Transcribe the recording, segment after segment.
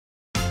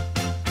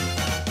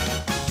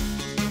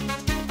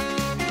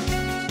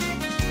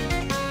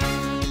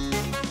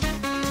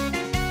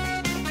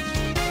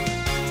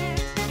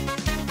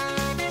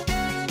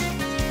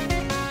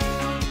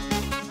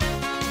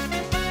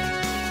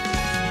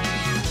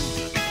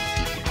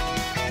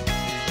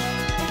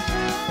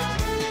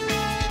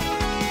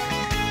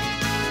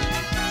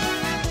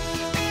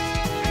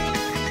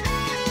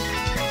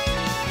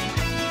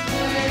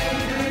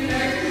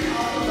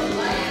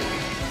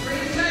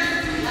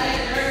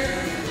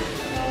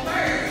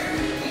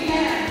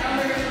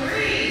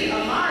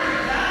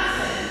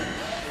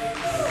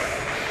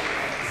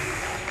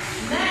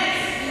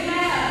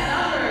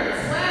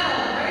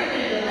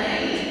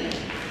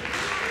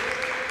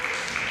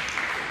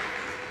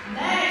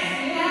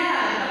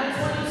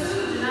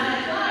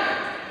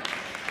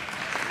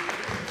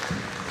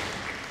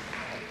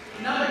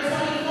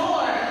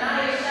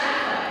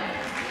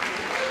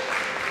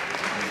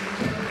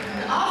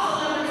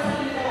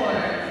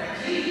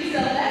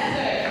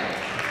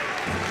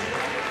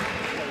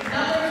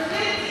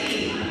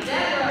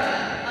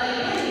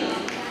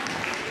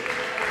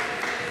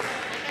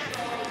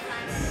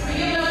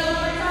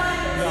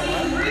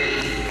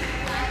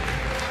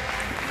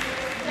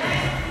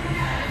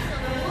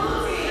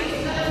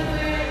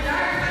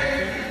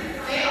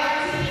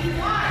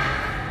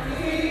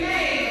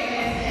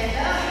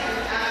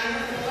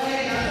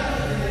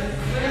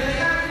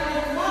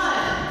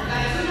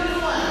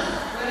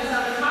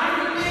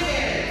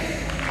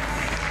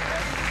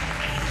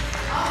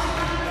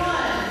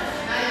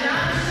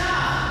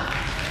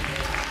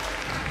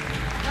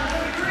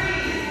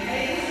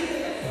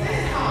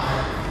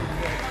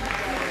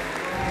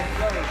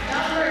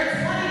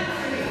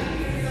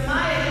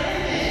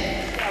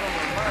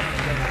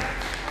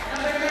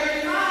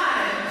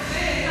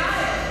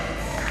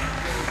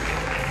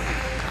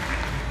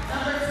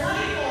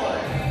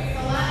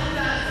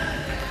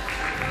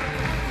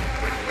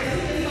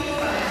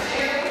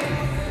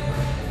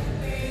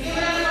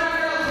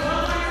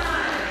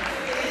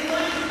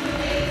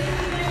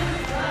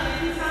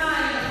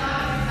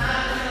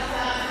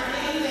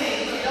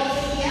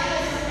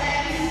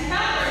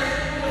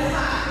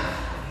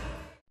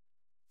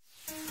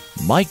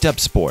Mic'd Up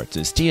Sports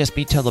is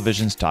TSB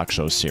Television's talk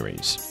show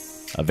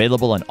series.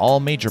 Available on all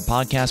major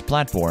podcast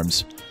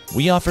platforms,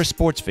 we offer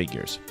sports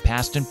figures,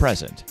 past and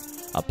present,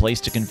 a place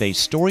to convey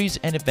stories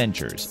and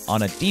adventures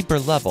on a deeper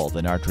level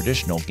than our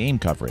traditional game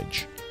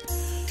coverage.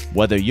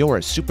 Whether you're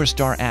a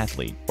superstar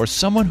athlete or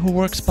someone who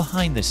works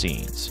behind the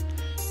scenes,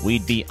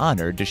 we'd be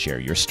honored to share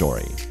your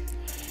story.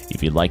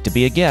 If you'd like to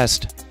be a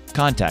guest,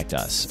 contact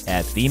us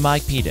at The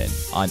Mike Peden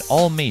on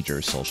all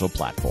major social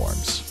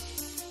platforms.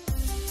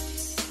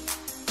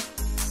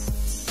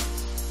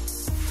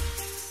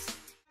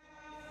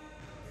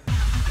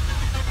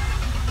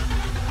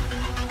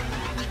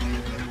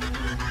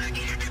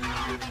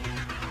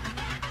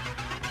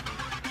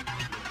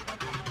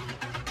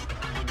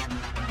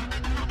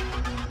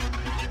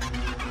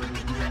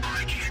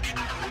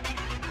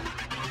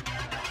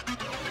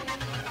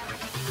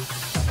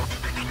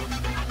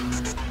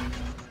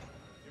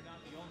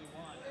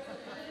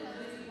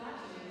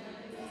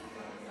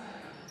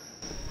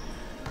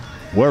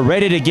 We're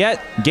ready to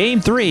get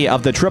Game 3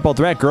 of the Triple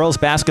Threat Girls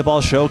Basketball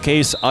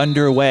Showcase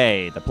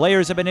underway. The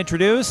players have been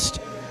introduced,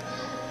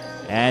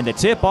 and the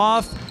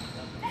tip-off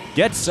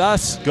gets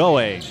us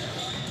going.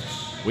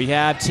 We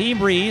have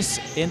Team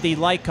Reese in the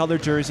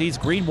light-colored jerseys,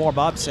 green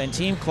warm-ups, and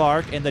Team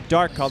Clark in the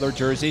dark-colored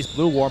jerseys,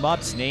 blue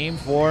warm-ups, named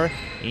for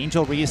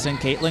Angel Reese and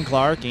Caitlin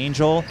Clark.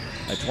 Angel,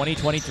 a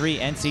 2023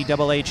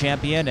 NCAA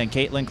champion, and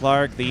Caitlin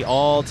Clark, the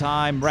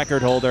all-time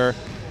record holder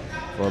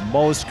for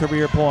most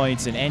career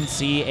points in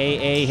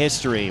NCAA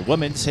history,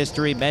 women's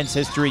history, men's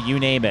history, you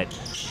name it.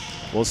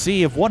 We'll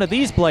see if one of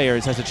these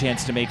players has a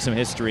chance to make some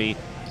history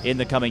in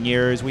the coming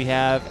years. We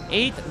have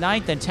 8th,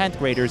 9th, and 10th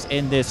graders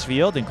in this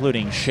field,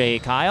 including Shay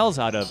Kiles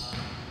out of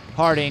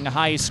Harding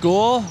High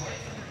School.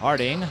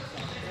 Harding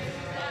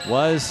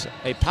was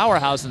a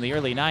powerhouse in the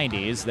early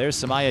 90s.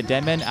 There's Samya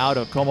Denman out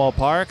of Como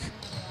Park.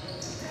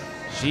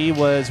 She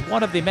was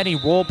one of the many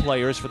role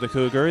players for the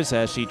Cougars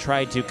as she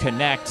tried to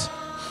connect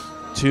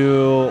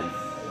to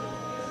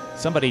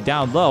somebody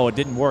down low. It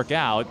didn't work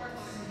out.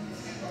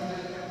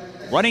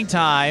 Running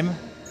time,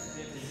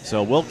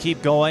 so we'll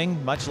keep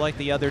going, much like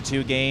the other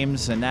two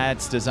games, and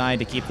that's designed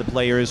to keep the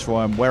players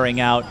from wearing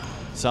out.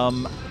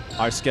 Some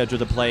are scheduled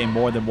to play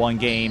more than one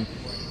game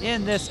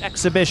in this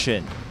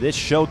exhibition, this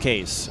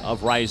showcase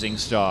of rising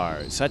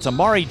stars. That's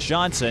Amari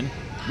Johnson,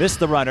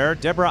 missed the runner.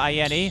 Deborah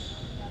Ayeni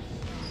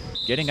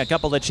getting a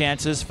couple of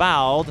chances,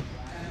 fouled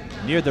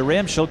near the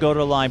rim. She'll go to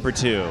the line for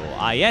two.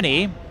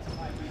 Ayeni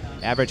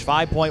averaged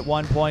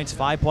 5.1 points,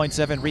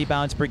 5.7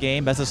 rebounds per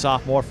game as a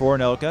sophomore for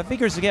Anoka.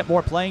 Figures to get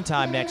more playing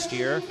time next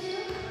year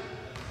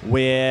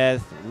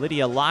with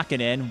Lydia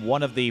Laakkonen,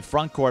 one of the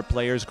front court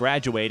players,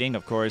 graduating.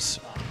 Of course,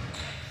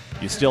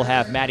 you still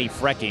have Maddie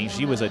Frecking.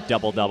 She was a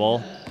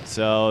double-double.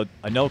 So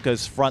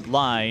Anoka's front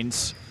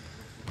lines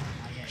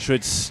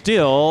should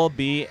still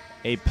be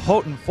a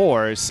potent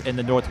force in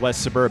the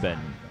Northwest Suburban.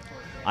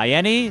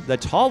 Ayeni, the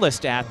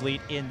tallest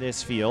athlete in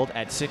this field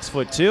at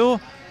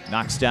 6'2",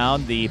 knocks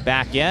down the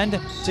back end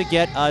to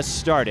get us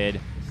started.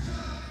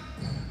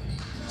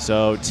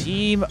 So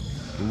Team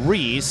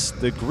Reese,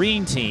 the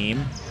green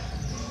team,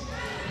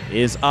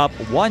 is up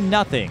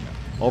 1-0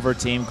 over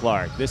Team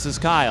Clark. This is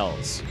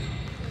Kiles.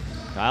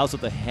 Kiles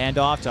with the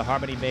handoff to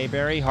Harmoni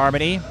Mayberry.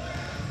 Harmoni,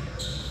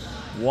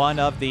 one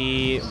of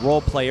the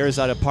role players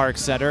out of Park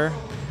Center.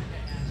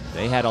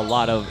 They had a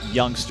lot of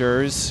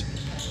youngsters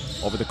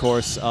over the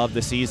course of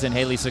the season.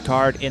 Hailey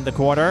Sicard in the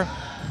corner.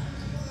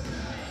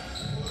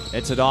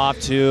 It's it off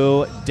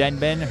to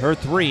Denman, her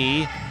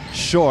three,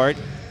 short.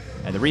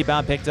 And the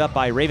rebound picked up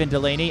by Raven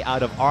Delaney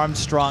out of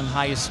Armstrong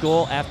High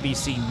School.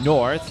 FBC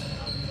North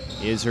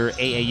is her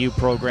AAU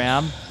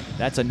program.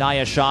 That's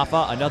Anaya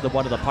Shaffa, another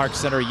one of the Park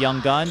Center young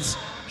guns.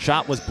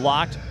 Shot was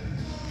blocked.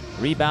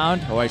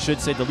 Rebound, or I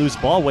should say the loose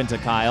ball went to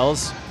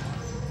Kiles.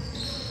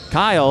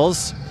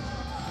 Kiles,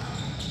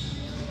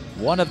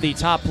 one of the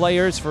top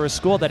players for a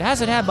school that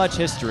hasn't had much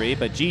history,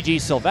 but Gigi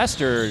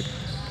Sylvester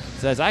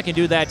says, I can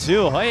do that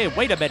too. Hey,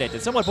 wait a minute.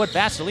 Did someone put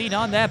Vaseline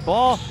on that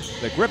ball?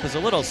 The grip is a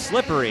little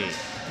slippery.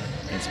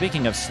 And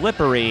speaking of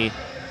slippery,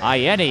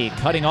 Ayeni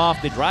cutting off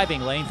the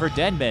driving lane for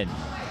Denman.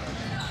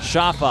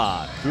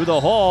 Shaffa through the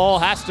hole,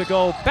 has to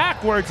go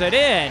backwards and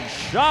in.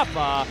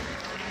 Shaffa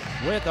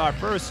with our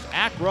first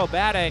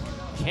acrobatic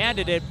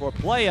candidate for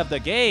play of the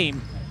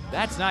game.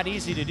 That's not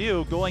easy to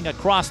do, going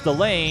across the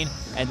lane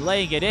and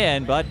laying it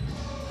in, but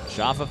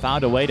Shaffa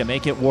found a way to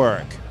make it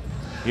work.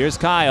 Here's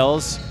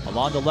Kiles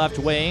along the left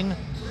wing.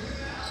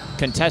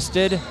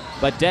 Contested,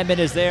 but Denman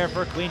is there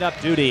for cleanup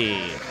duty.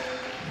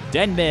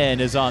 Denman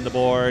is on the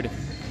board.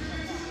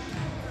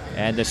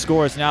 And the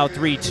score is now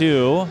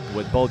 3-2,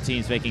 with both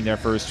teams making their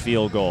first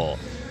field goal.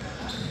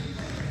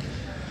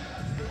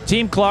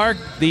 Team Clark,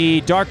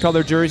 the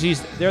dark-colored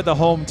jerseys, they're the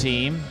home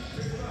team.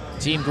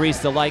 Team Reese,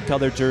 the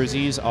light-colored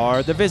jerseys,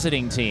 are the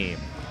visiting team.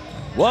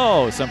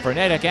 Whoa, some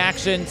frenetic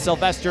action.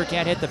 Sylvester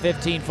can't hit the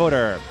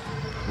 15-footer.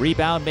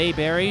 Rebound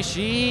Mayberry,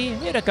 she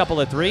hit a couple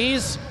of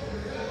threes.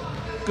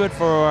 Good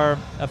for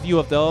a few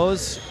of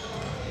those.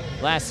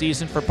 last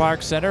season for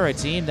Park Center, a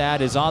team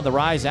that is on the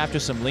rise after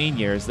some lean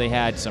years. They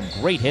had some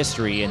great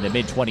history in the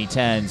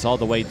mid-2010s all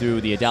the way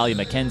through the Adalia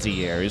McKenzie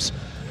years.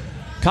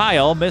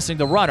 Kyle missing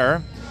the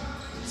runner.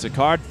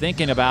 Sicard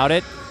thinking about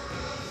it.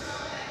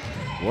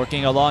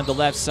 Working along the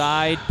left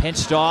side,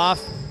 pinched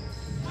off,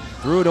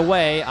 threw it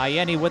away.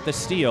 Ayeni with the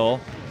steal.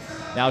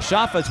 Now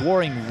Shaffa's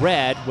wearing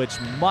red, which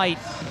might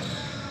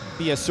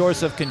be a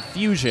source of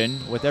confusion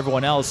with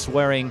everyone else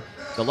wearing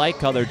the light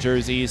colored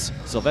jerseys.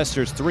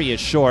 Sylvester's three is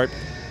short.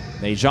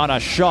 Naijiona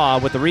Shaw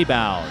with the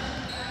rebound.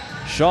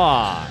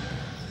 Shaw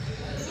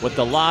with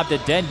the lob to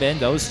Denman.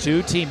 Those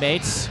two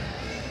teammates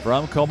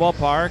from Como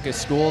Park, a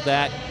school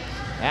that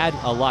had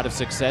a lot of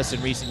success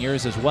in recent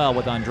years as well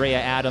with Andrea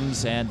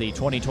Adams and the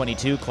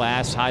 2022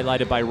 class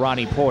highlighted by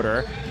Ronnie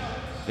Porter.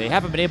 They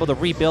haven't been able to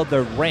rebuild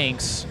their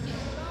ranks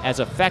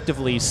as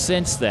effectively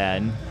since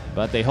then,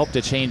 but they hope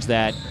to change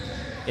that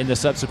in the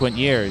subsequent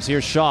years.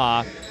 Here's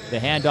Shaw, the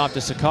handoff to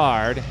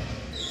Sicard.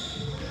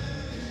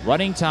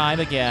 Running time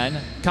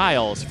again.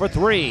 Kyles for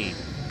three.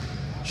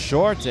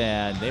 Short,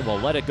 and they will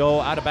let it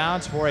go out of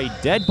bounds for a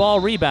dead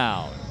ball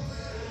rebound.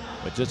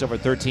 With just over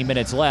 13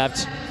 minutes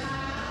left,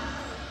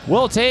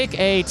 we'll take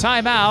a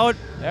timeout.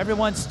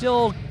 Everyone's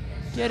still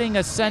getting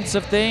a sense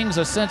of things,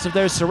 a sense of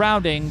their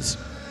surroundings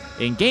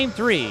in Game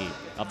 3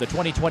 of the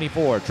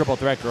 2024 Triple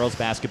Threat Girls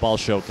Basketball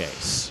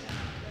Showcase.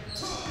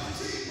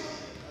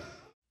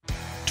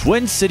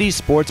 Twin Cities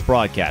Sports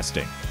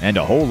Broadcasting and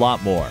a whole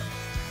lot more.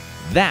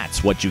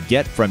 That's what you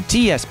get from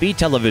TSB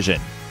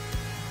Television.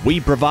 We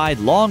provide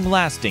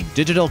long-lasting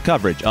digital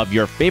coverage of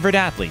your favorite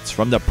athletes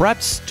from the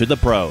preps to the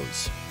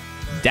pros.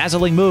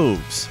 Dazzling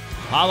moves.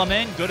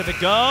 Holloman, good if it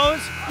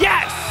goes.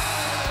 Yes!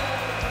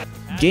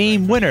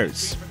 Game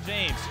winners. From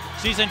James.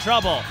 She's in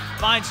trouble.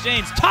 Finds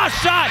James. Toss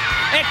shot!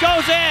 It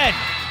goes in!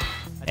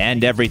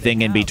 And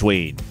everything in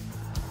between.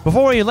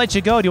 Before we let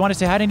you go, do you want to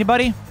say hi to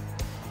anybody?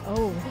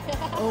 Oh,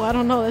 I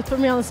don't know. Let's put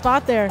me on the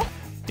spot there.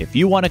 If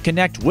you want to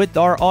connect with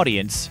our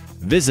audience,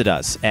 visit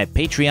us at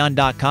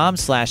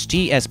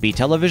patreon.com/TSB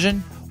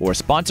Television or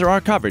sponsor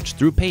our coverage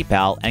through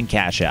PayPal and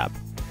Cash App.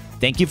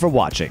 Thank you for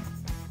watching.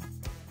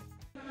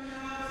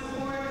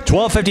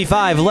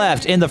 12:55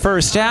 left in the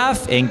first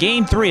half in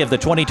Game 3 of the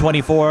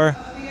 2024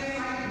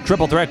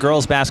 Triple Threat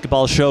Girls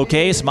Basketball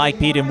Showcase. Mike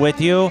Peden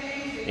with you.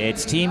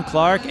 It's Team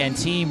Clark and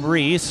Team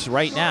Reese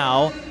right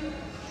now.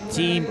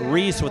 Team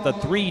Reese with a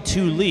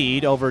 3-2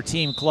 lead over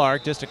Team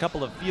Clark. Just a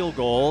couple of field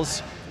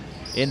goals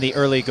in the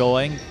early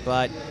going,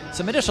 but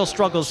some initial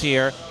struggles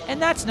here, and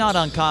that's not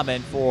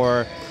uncommon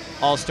for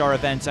all-star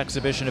events,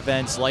 exhibition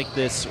events like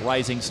this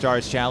Rising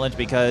Stars Challenge,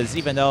 because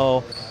even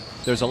though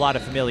there's a lot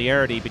of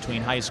familiarity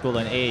between high school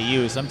and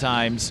AAU,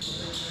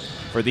 sometimes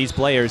for these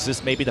players,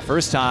 this may be the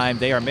first time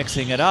they are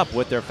mixing it up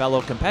with their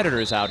fellow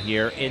competitors out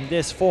here in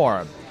this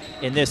form,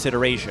 in this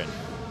iteration.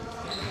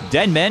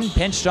 Denman,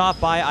 pinched off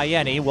by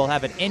Ayeni, will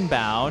have an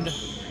inbound.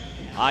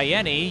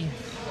 Ayeni,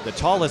 the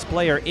tallest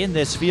player in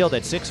this field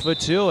at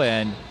 6'2",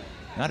 and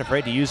not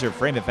afraid to use her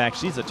frame. In fact,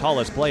 she's the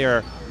tallest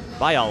player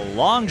by a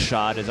long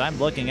shot as I'm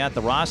looking at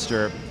the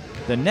roster.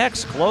 The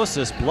next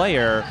closest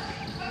player,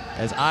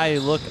 as I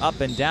look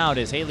up and down,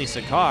 is Hailey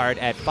Sicard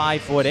at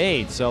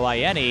 5'8". So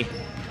Ayeni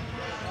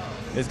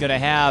is going to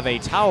have a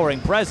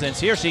towering presence.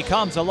 Here she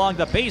comes along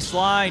the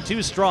baseline,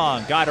 too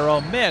strong. Got her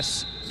own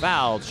miss.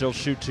 Fouled. She'll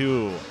shoot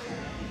two.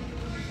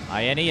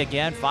 Ayeni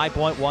again,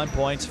 5.1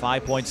 points,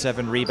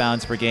 5.7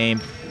 rebounds per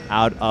game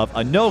out of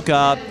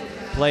Anoka.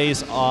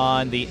 Plays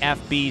on the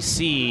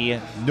FBC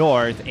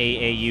North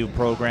AAU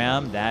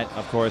program. That,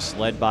 of course,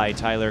 led by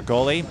Tyler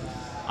Coley.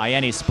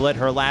 Ayeni split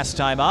her last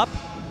time up.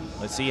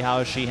 Let's see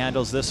how she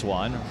handles this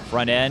one.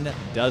 Front end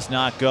does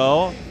not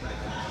go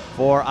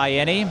for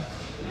Ayeni.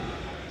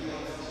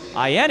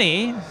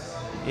 Ayeni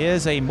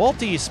is a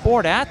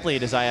multi-sport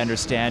athlete, as I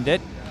understand it,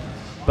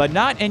 but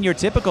not in your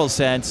typical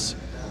sense.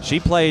 She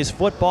plays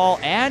football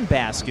and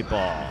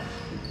basketball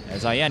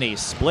as Ayeni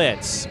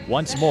splits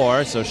once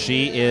more, so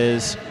she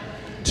is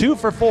 2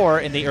 for 4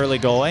 in the early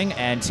going,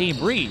 and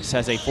Team Reese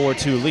has a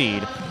 4-2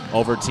 lead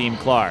over Team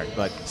Clark,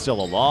 but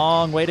still a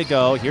long way to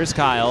go. Here's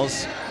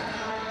Kyles.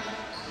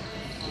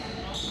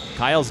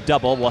 Kyles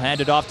double, will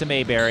hand it off to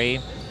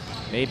Mayberry.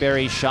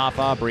 Mayberry,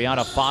 Shaffa,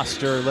 Brianna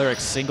Foster, Lyric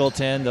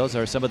Singleton. Those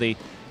are some of the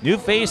new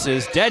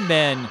faces.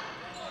 Denman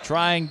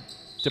trying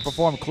to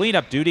perform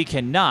cleanup duty,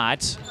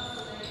 cannot.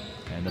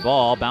 And the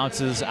ball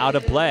bounces out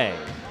of play.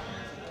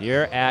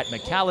 Here at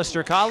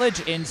McAllister College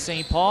in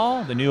St.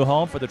 Paul, the new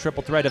home for the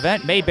Triple Threat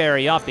event.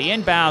 Mayberry off the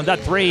inbound. The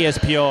three is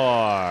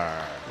pure.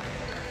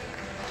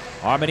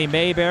 Harmoni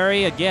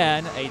Mayberry,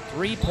 again, a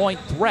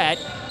three-point threat.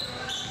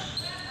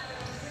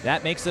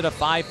 That makes it a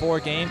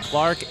 5-4 game.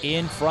 Clark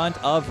in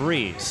front of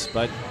Reese.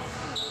 But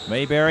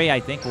Mayberry,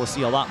 I think we'll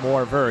see a lot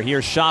more of her.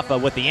 Here's Shaffa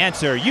with the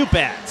answer. You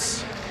bet.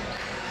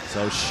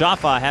 So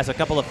Shaffa has a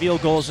couple of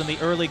field goals in the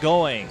early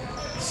going.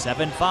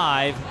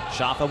 7-5.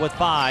 Shaffa with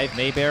 5.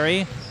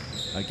 Mayberry,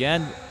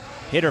 again,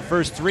 hit her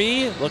first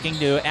three. Looking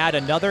to add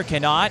another.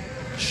 Cannot.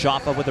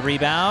 Shaffa with the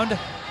rebound.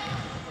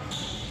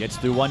 Gets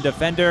through one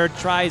defender.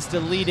 Tries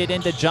to lead it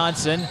into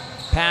Johnson.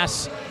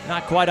 Pass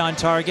not quite on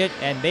target,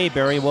 and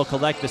Mayberry will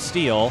collect the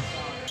steal.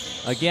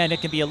 Again, it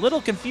can be a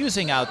little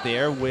confusing out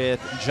there with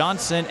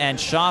Johnson and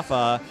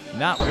Shaffa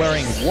not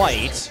wearing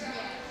white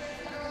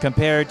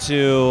compared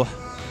to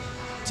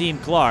Team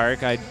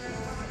Clark. I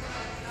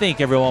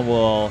think everyone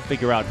will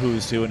figure out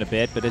who's who in a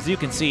bit, but as you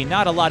can see,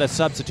 not a lot of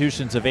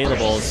substitutions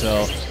available,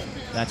 so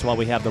that's why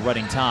we have the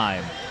running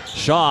time.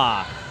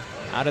 Shaw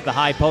out at the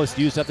high post,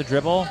 used up the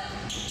dribble.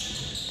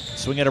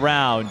 Swing it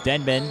around,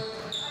 Denman.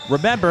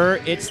 Remember,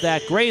 it's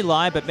that gray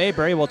line, but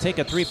Mayberry will take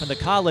a three from the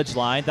college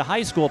line. The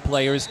high school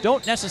players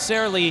don't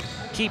necessarily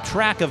keep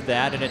track of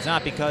that, and it's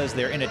not because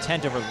they're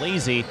inattentive or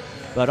lazy,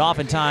 but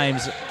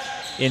oftentimes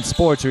in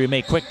sports where you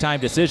make quick time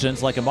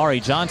decisions like Amari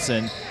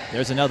Johnson,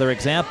 there's another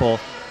example.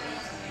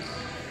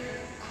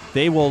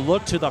 They will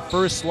look to the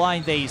first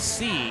line they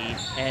see,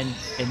 and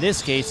in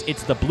this case,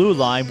 it's the blue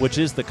line, which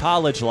is the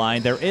college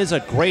line. There is a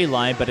gray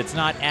line, but it's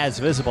not as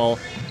visible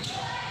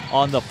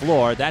on the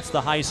floor. That's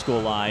the high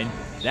school line.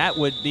 That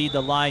would be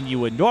the line you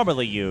would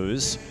normally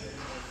use.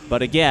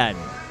 But again,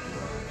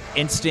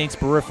 instincts,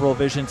 peripheral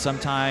vision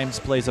sometimes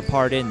plays a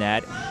part in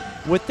that.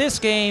 With this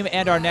game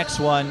and our next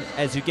one,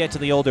 as you get to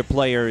the older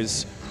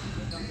players,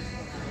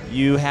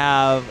 you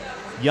have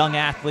young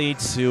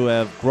athletes who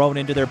have grown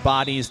into their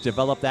bodies,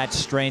 developed that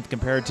strength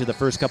compared to the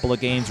first couple of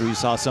games where you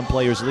saw some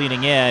players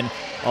leaning in.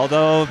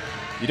 Although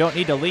you don't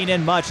need to lean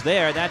in much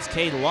there. That's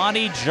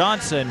Kailoni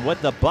Johnson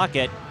with the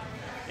bucket.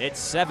 It's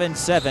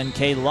 7-7.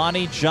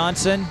 Kailoni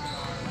Johnson.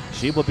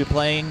 She will be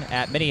playing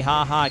at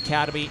Minnehaha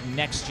Academy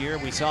next year.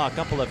 We saw a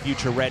couple of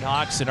future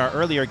Redhawks in our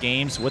earlier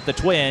games with the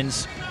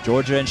twins,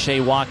 Georgia and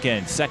Shay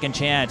Watkins. Second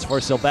chance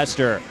for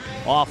Sylvester.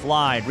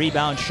 Offline,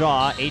 rebound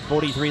Shaw,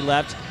 8:43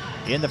 left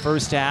in the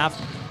first half.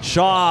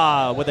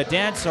 Shaw with a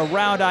dance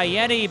around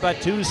Ayeni,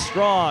 but too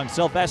strong.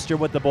 Sylvester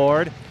with the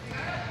board.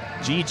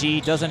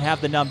 Gigi doesn't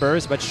have the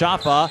numbers, but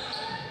Shaffa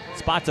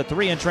spots a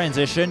three in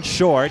transition,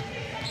 short.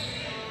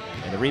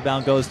 And the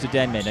rebound goes to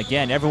Denman.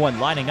 Again, everyone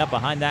lining up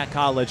behind that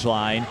college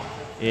line.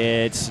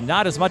 It's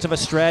not as much of a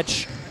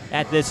stretch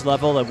at this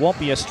level. It won't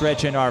be a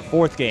stretch in our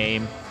fourth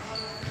game,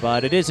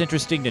 but it is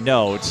interesting to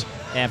note.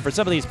 And for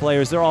some of these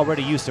players, they're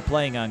already used to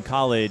playing on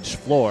college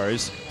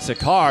floors.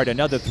 Sicard,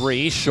 another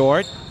three,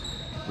 short.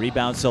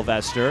 Rebound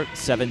Sylvester,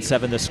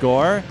 7-7 the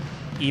score.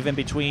 Even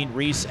between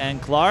Reese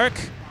and Clark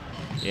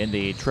in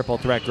the Triple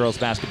Threat Girls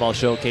Basketball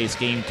Showcase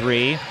Game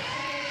 3.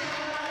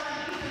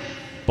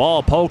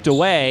 Ball poked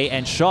away,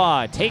 and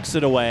Shaw takes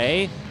it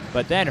away,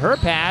 but then her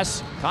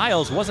pass,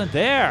 Kyles wasn't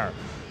there.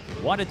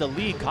 Wanted to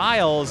lead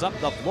Kyles up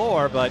the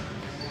floor, but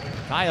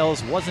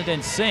Kyles wasn't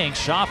in sync.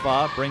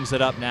 Shaffa brings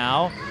it up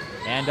now.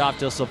 Hand off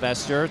to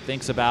Sylvester,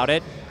 thinks about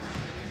it.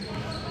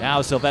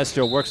 Now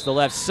Sylvester works the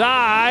left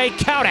side,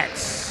 count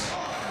it!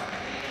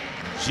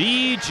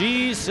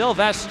 Gigi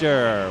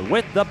Sylvester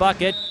with the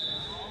bucket.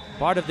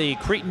 Part of the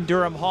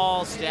Cretin-Derham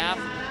Hall staff,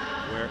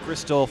 where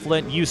Crystal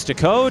Flint used to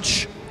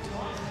coach.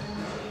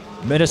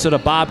 Minnesota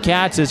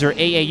Bobcats is her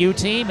AAU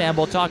team, and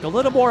we'll talk a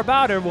little more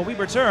about her when we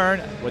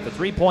return with the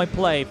three-point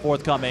play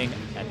forthcoming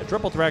at the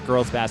Triple Threat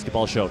Girls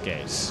Basketball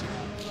Showcase.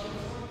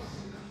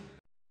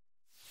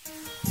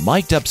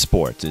 Mic'd Up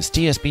Sports is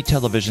TSB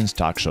Television's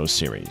talk show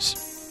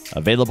series.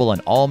 Available on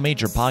all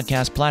major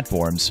podcast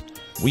platforms,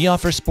 we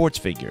offer sports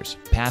figures,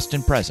 past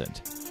and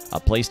present, a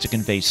place to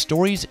convey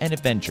stories and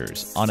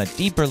adventures on a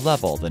deeper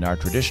level than our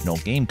traditional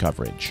game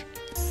coverage.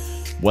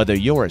 Whether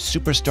you're a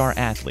superstar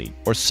athlete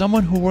or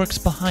someone who works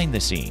behind the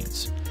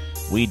scenes,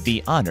 we'd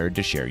be honored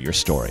to share your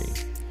story.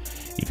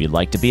 If you'd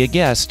like to be a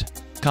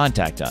guest,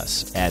 contact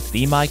us at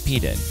The Mike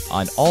Peden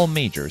on all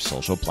major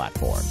social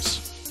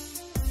platforms.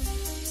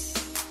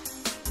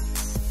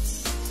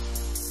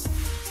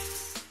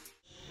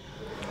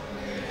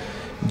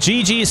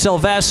 Gigi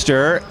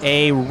Sylvester,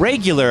 a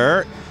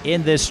regular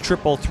in this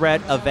triple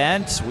threat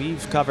event.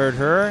 We've covered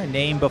her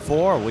name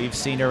before. We've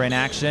seen her in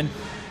action.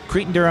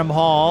 Cretin-Derham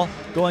Hall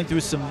going through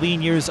some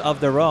lean years of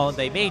their own.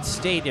 They made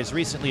state as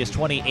recently as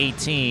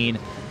 2018.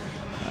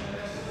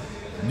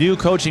 New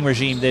coaching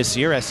regime this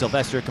year as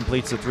Sylvester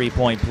completes the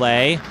three-point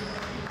play.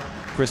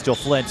 Crystal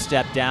Flint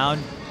stepped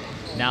down.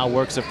 Now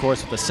works, of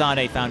course, with the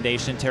Sane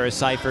Foundation. Tara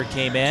Seifert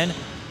came in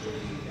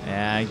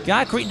and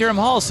got Cretin-Derham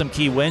Hall some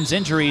key wins.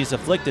 Injuries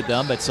afflicted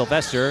them, but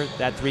Sylvester,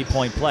 that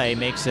three-point play,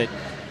 makes it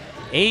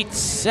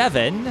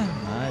 8-7.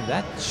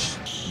 That's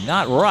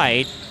not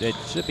right. It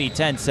should be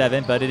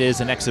 10-7, but it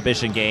is an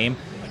exhibition game.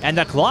 And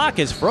the clock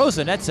is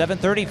frozen at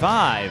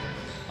 7:35.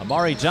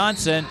 Amari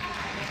Johnson,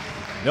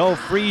 no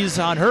freeze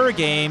on her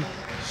game.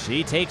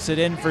 She takes it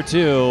in for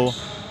two.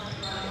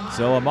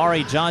 So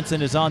Amari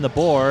Johnson is on the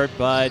board,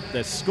 but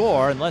the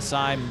score, unless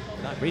I'm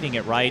not reading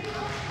it right,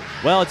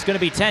 well, it's going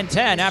to be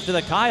 10-10 after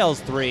the Kyles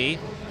three.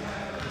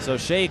 So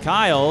Shay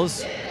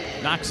Kyles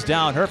knocks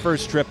down her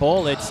first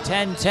triple. It's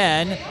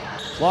 10-10.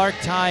 Clark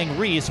tying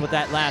Reese with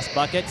that last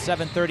bucket,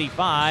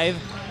 7:35.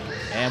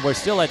 And we're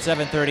still at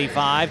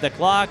 7:35. The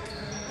clock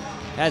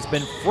has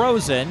been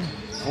frozen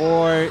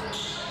for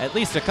at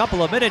least a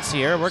couple of minutes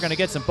here. We're going to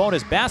get some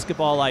bonus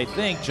basketball, I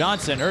think.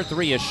 Johnson, her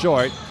three is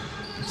short.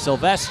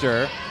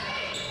 Sylvester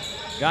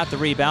got the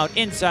rebound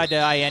inside to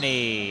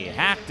Ayeni.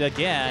 Hacked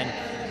again.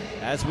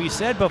 As we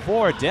said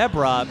before,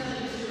 Deborah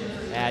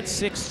at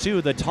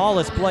 6'2", the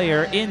tallest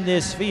player in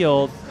this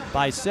field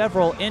by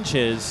several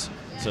inches.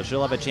 So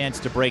she'll have a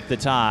chance to break the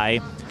tie.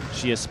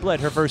 She has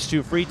split her first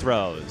 2 free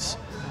throws.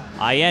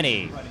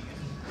 Ayeni,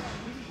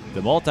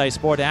 the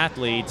multi-sport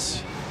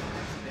athlete,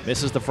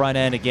 misses the front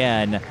end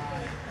again.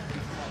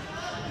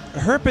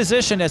 Her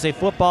position as a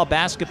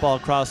football-basketball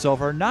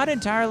crossover, not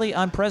entirely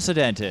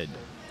unprecedented.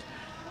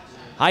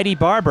 Heidi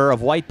Barber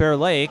of White Bear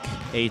Lake,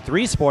 a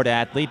 3-sport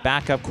athlete,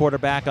 backup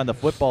quarterback on the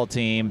football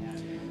team,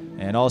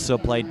 and also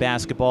played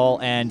basketball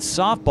and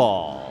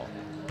softball.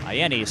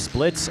 Ayeni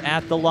splits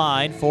at the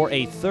line for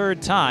a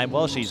 3rd time.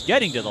 Well, she's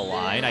getting to the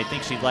line. I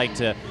think she'd like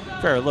to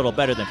fare a little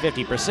better than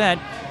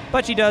 50%,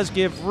 but she does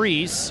give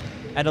Reese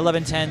an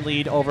 11-10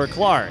 lead over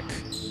Clark.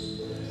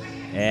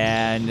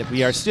 And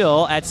we are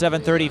still at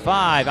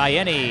 7:35.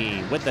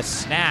 Ayeni with the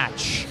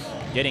snatch,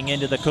 getting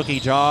into the cookie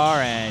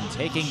jar and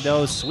taking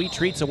those sweet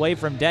treats away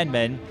from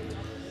Denman.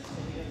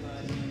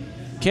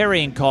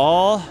 Carrying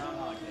call.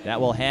 That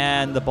will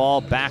hand the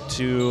ball back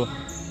to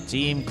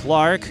Team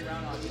Clark.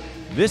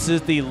 This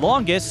is the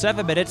longest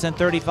 7 minutes and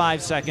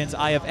 35 seconds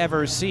I have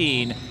ever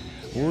seen.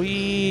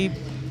 We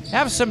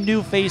have some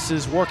new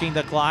faces working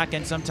the clock,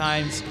 and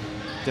sometimes,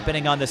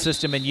 depending on the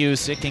system in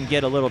use, it can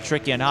get a little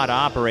tricky on how to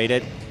operate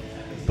it.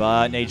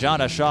 But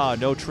Naijiona Shaw,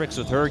 no tricks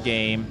with her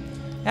game.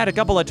 Had a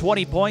couple of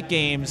 20-point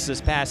games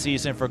this past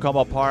season for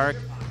Como Park,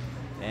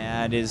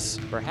 and is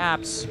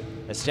perhaps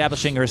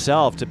establishing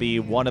herself to be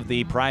one of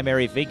the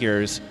primary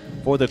figures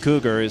for the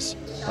Cougars,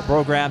 a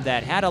program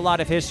that had a lot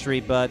of history,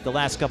 but the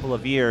last couple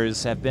of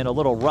years have been a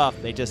little rough.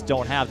 They just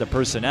don't have the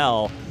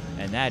personnel,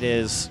 and that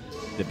is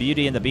the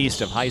beauty and the beast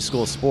of high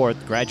school sport,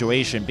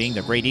 graduation being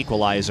the great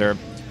equalizer.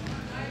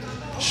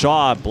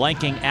 Shaw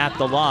blanking at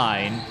the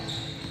line.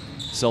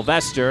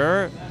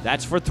 Sylvester,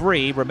 that's for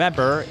 3.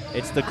 Remember,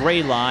 it's the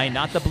gray line,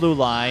 not the blue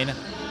line.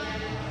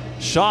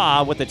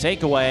 Shaw with the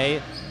takeaway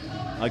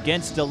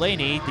against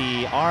Delaney,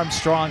 the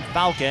Armstrong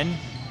Falcon.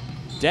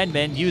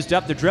 Denman used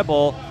up the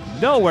dribble.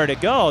 Nowhere to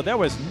go. There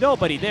was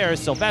nobody there.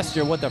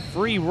 Sylvester with a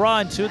free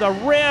run to the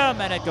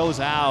rim, and it goes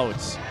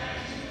out.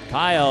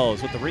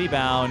 Kyles with the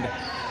rebound,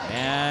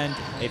 and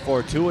a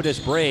fortuitous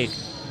break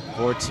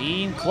for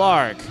Team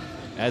Clark,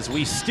 as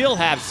we still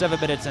have 7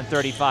 minutes and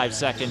 35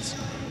 seconds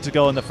to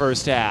go in the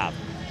first half.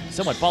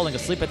 Someone falling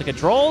asleep at the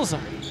controls?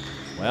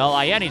 Well,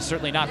 Ayeni's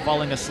certainly not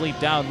falling asleep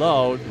down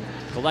low,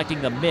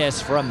 collecting the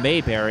miss from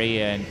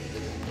Mayberry, and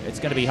it's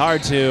going to be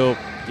hard to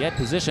get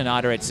position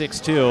on her at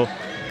 6'2".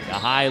 A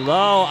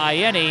high-low,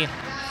 Ayeni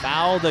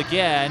fouled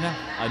again.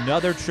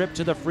 Another trip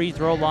to the free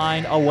throw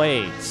line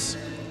awaits.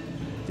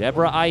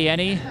 Deborah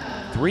Ayeni,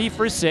 3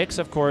 for 6.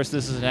 Of course,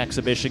 this is an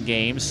exhibition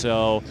game,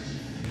 so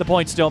the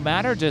points don't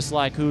matter, just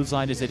like whose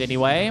line is it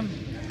anyway.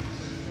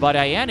 But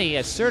Ayeni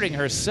asserting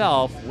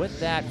herself with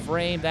that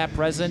frame, that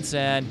presence,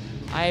 and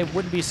I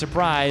wouldn't be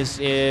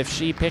surprised if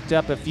she picked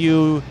up a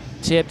few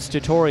tips,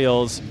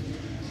 tutorials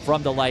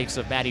from the likes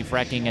of Maddie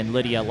Frecking and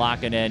Lydia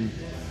Lockinen.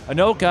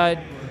 Anoka,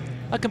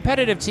 a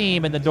competitive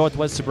team in the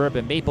Northwest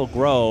Suburban Maple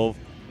Grove,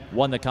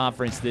 won the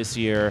conference this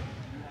year.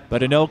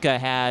 But Anoka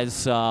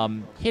has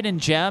hidden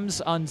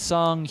gems,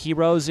 unsung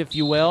heroes, if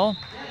you will.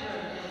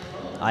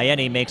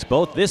 Ayeni makes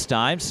both this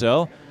time,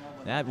 so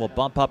that will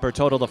bump up her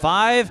total to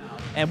 5.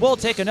 And we'll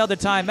take another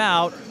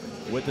timeout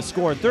with the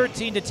score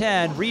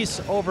 13-10,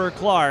 Reese over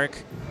Clark.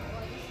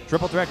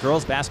 Triple Threat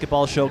Girls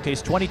Basketball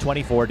Showcase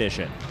 2024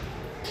 edition.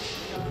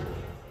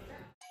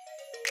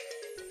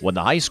 When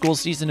the high school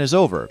season is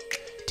over,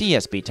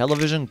 TSB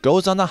Television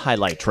goes on the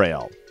highlight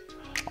trail.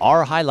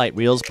 Our highlight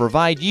reels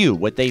provide you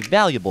with a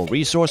valuable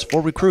resource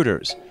for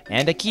recruiters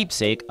and a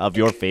keepsake of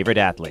your favorite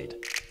athlete.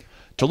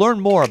 To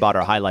learn more about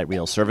our highlight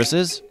reel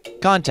services,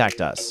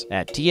 contact us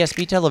at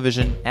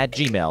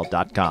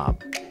tsbtelevision@gmail.com.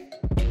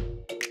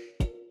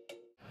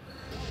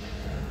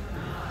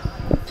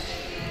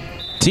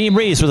 Team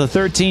Reese with a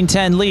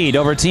 13-10 lead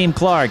over Team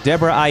Clark.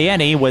 Deborah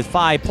Ayeni with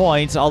 5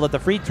 points, all at the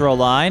free throw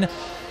line.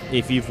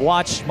 If you've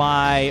watched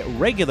my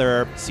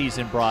regular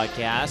season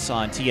broadcasts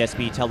on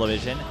TSB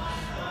Television,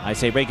 I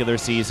say regular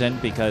season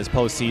because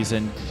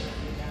postseason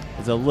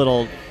is a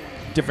little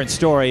different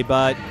story,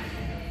 but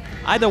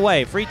either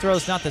way, free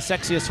throws not the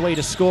sexiest way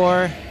to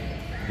score.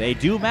 They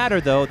do matter,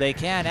 though. They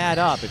can add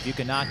up if you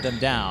can knock them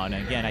down.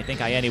 And again, I think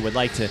Ayeni would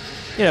like to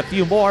get a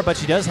few more, but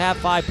she does have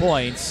 5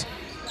 points,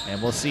 and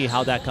we'll see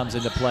how that comes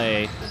into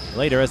play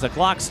later as the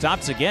clock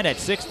stops again at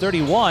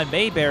 6:31.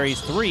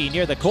 Mayberry's 3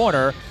 near the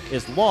corner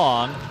is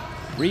long.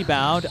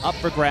 Rebound up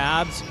for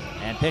grabs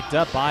and picked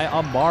up by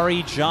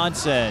Amari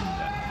Johnson.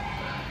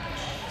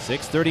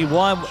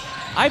 6:31.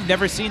 I've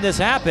never seen this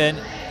happen.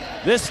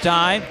 This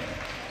time,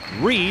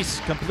 Reese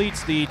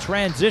completes the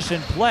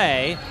transition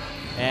play,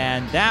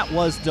 and that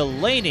was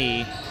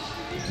Delaney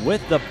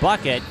with the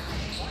bucket.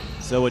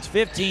 So it's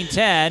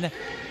 15-10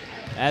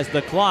 as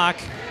the clock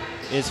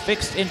is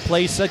fixed in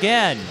place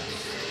again.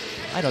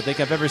 I don't think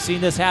I've ever seen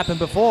this happen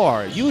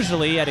before.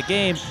 Usually at a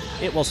game,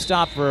 it will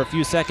stop for a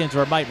few seconds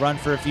or it might run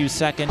for a few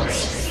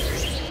seconds.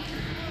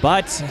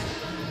 But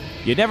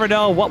you never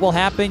know what will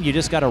happen. You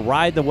just got to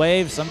ride the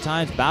wave,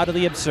 sometimes bow to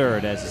the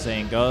absurd, as the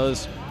saying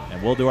goes.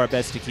 And we'll do our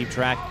best to keep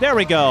track. There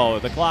we go.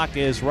 The clock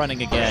is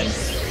running again.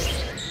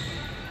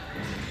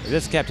 If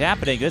this kept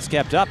happening, this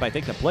kept up, I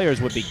think the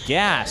players would be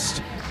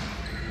gassed.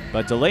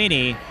 But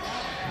Delaney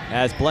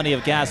has plenty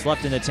of gas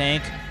left in the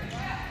tank.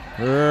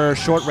 Her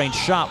short-range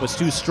shot was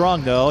too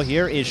strong, though.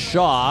 Here is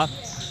Shaw.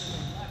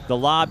 The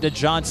lob to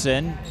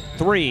Johnson.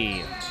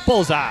 3.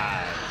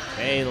 Bullseye.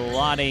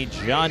 Kailoni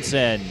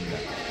Johnson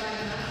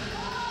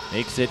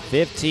makes it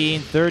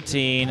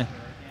 15-13.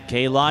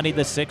 Kailoni,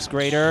 the 6th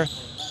grader.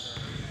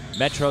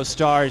 Metro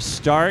Stars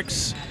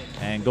Starks.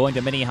 And going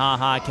to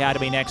Minnehaha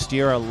Academy next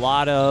year. A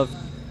lot of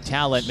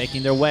talent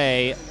making their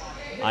way.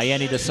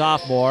 Ayeni, the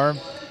sophomore.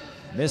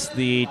 Missed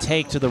the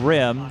take to the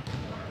rim.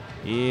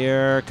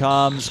 Here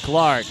comes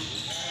Clark.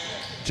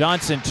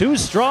 Johnson too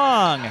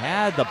strong.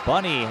 Had the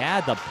bunny,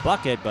 had the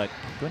bucket, but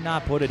could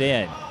not put it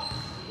in.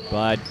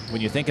 But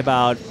when you think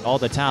about all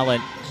the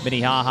talent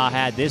Minnehaha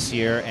had this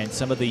year and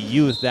some of the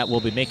youth that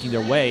will be making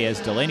their way as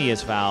Delaney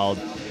is fouled,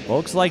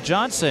 folks like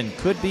Johnson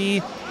could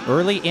be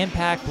early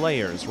impact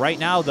players. Right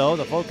now, though,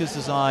 the focus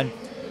is on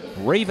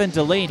Raven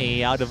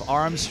Delaney out of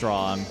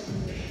Armstrong.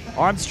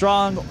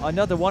 Armstrong,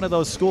 another one of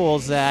those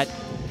schools that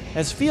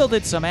has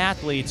fielded some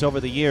athletes over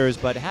the years,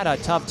 but had a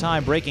tough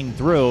time breaking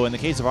through. In the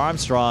case of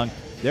Armstrong,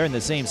 they're in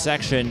the same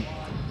section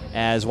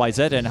as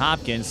Wayzata and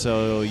Hopkins,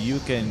 so you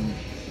can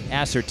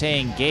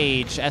ascertain,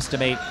 gauge,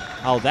 estimate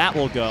how that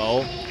will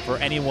go for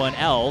anyone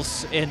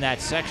else in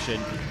that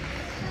section.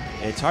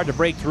 It's hard to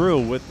break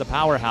through with the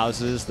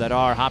powerhouses that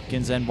are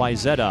Hopkins and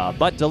Wayzata,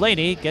 but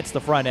Delaney gets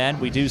the front end.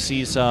 We do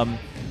see some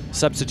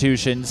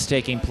substitutions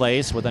taking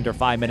place with under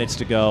 5 minutes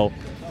to go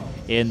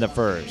in the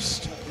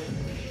first.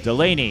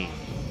 Delaney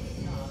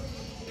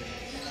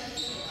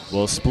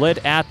will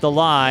split at the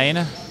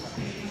line.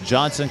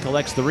 Johnson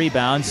collects the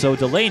rebound, so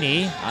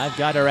Delaney, I've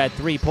got her at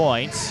 3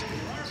 points.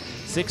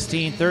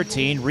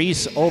 16-13,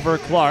 Reese over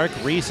Clark.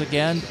 Reese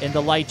again in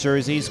the light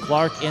jerseys,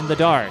 Clark in the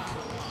dark.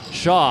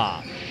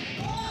 Shaw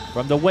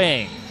from the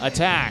wing,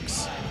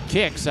 attacks,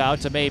 kicks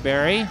out to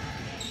Mayberry.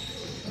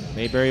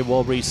 Mayberry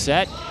will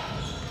reset.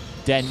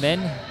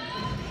 Denman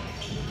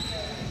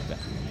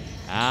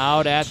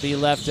out at the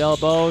left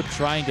elbow,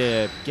 trying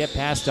to get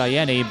past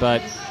Ayeni,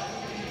 but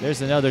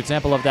there's another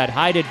example of that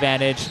height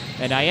advantage,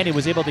 and Ayeni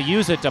was able to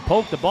use it to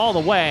poke the ball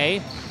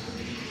away.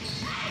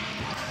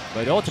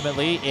 But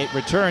ultimately, it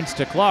returns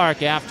to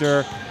Clark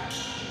after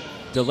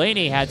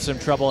Delaney had some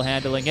trouble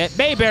handling it.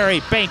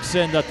 Mayberry banks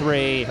in the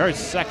 3, her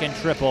 2nd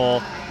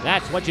triple.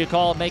 That's what you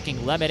call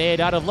making lemonade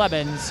out of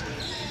lemons.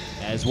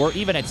 As we're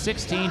even at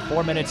 16,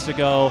 4 minutes to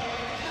go.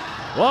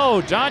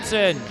 Whoa,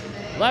 Johnson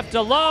left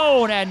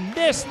alone and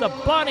missed the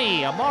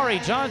bunny. Amari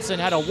Johnson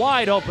had a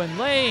wide open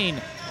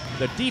lane.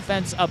 The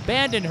defense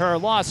abandoned her,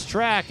 lost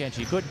track, and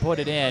she couldn't put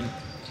it in.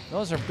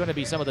 Those are going to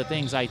be some of the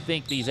things I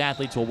think these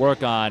athletes will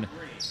work on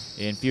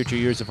in future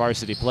years of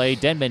varsity play.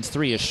 Denman's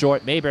 3 is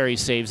short. Mayberry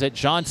saves it.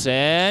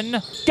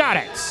 Johnson got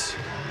it.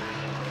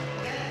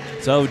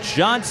 So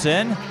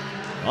Johnson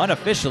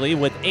unofficially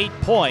with 8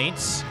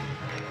 points.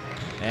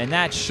 And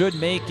that should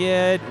make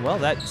it, well,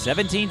 that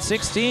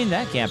 17-16.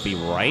 That can't be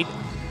right.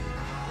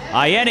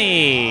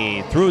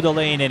 Ayeni through the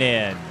lane and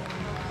in.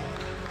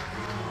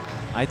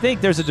 I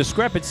think there's a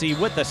discrepancy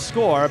with the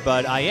score,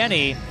 but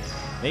Ayeni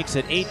makes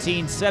it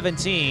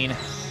 18-17.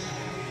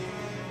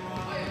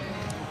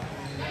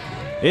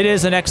 It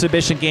is an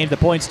exhibition game. The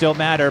points don't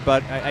matter,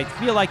 but I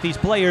feel like these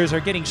players are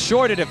getting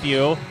shorted a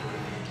few.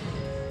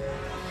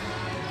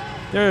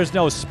 There's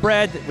no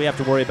spread that we have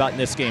to worry about in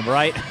this game,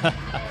 right?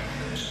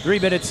 3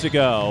 minutes to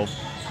go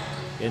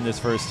in this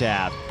first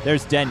half.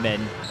 There's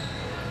Denman.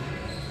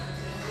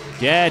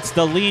 Gets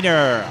the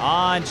leaner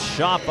on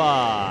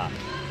Shaffa.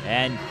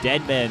 And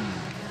Denman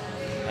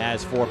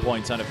has 4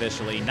 points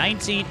unofficially.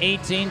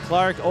 19-18,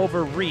 Clark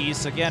over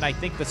Reese. Again, I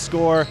think the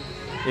score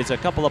is a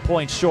couple of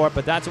points short,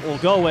 but that's what we'll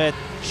go with.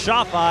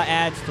 Shaffa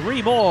adds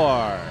 3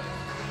 more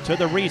to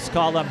the Reese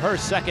column, her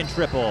 2nd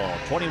triple,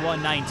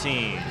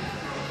 21-19.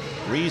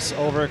 Reese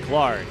over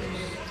Clark.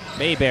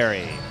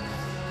 Mayberry,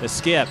 the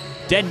skip.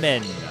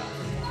 Denman,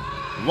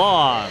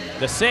 long,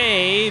 the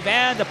save,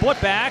 and the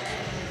putback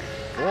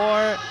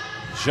for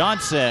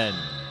Johnson.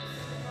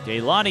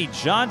 Kailoni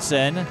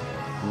Johnson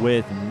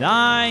with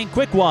 9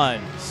 quick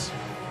ones.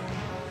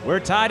 We're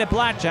tied at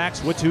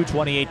blackjacks with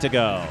 2:28 to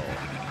go.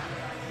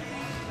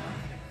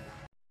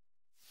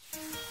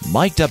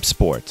 Mic'd Up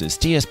Sports is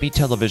TSP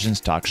Television's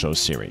talk show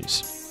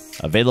series.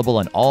 Available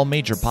on all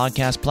major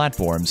podcast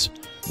platforms,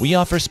 we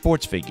offer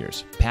sports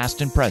figures, past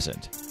and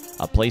present,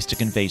 a place to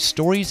convey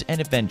stories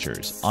and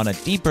adventures on a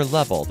deeper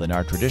level than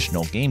our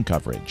traditional game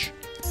coverage.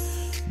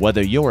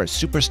 Whether you're a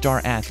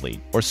superstar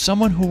athlete or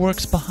someone who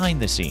works behind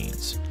the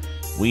scenes,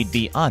 we'd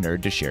be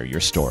honored to share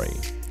your story.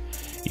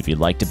 If you'd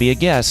like to be a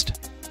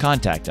guest,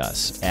 contact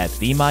us at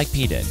The Mike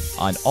Peden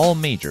on all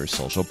major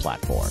social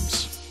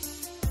platforms.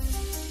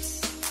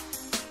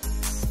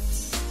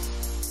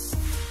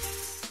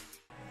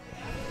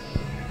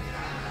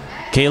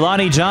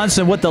 Kailoni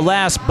Johnson with the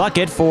last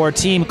bucket for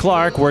Team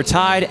Clark. We're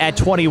tied at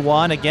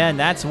 21. Again,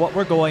 that's what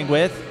we're going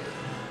with.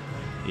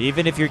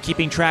 Even if you're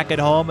keeping track at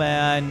home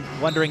and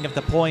wondering if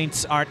the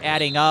points aren't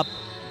adding up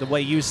the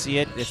way you see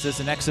it, this is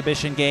an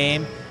exhibition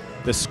game.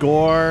 The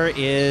score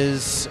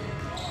is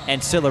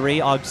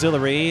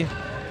auxiliary.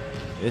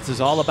 This is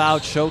all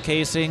about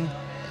showcasing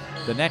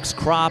the next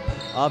crop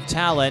of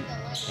talent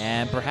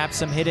and perhaps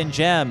some hidden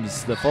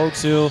gems, the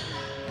folks who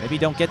maybe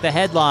don't get the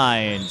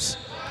headlines,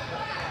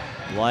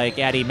 like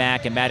Addie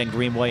Mack and Madden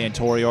Greenway and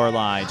Tori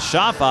Orline.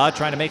 Shaffa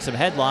trying to make some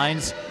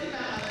headlines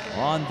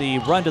on the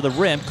run to the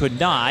rim, could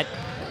not.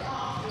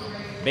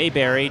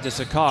 Mayberry to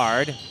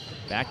Sicard,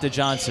 back to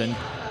Johnson.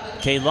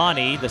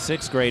 Kailoni, the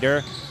sixth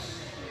grader.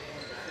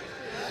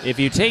 If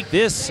you take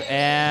this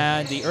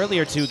and the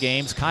earlier two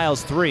games,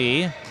 Kyle's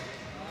three,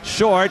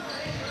 short,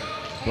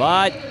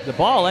 but the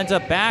ball ends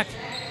up back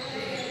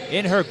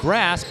in her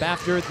grasp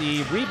after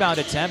the rebound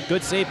attempt.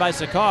 Good save by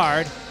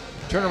Sicard.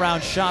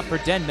 Turnaround shot for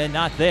Denman,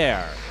 not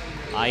there.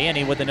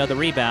 Ayeni with another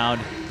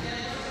rebound.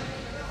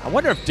 I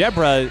wonder if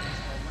Deborah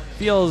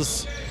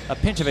feels a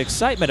pinch of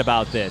excitement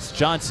about this.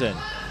 Johnson,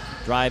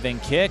 driving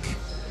kick.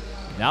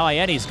 Now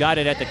Ayeni's got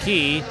it at the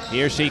key.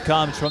 Here she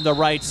comes from the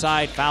right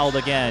side, fouled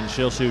again.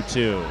 She'll shoot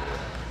two.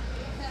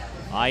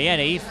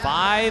 Ayeni,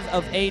 5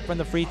 of 8 from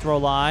the free throw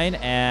line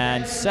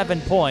and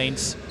 7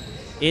 points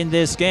in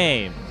this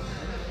game.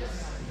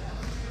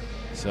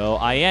 So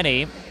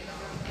Ayeni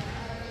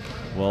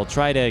will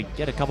try to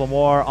get a couple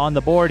more on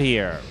the board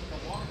here.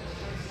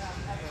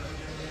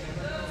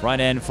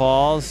 Front end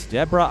falls.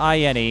 Deborah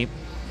Ayeni.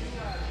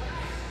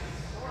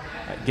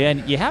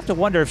 Again, you have to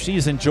wonder if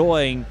she's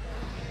enjoying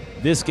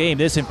this game,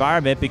 this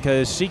environment,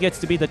 because she gets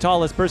to be the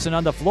tallest person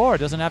on the floor.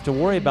 Doesn't have to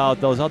worry about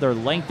those other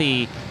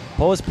lengthy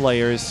post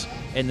players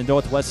in the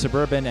Northwest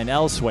Suburban and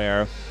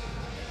elsewhere.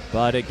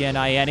 But again,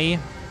 Ayeni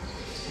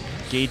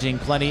gauging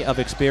plenty of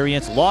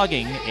experience,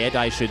 logging it,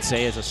 I should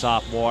say, as a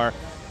sophomore,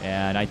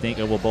 and I think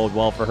it will bode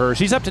well for her.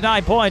 She's up to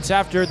 9 points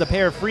after the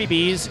pair of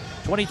freebies.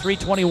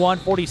 23-21,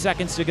 40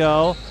 seconds to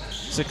go.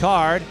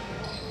 Sicard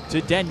to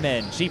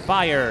Denman. She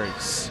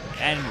fires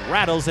and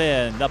rattles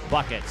in the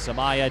bucket.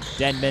 Samya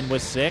Denman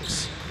with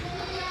 6.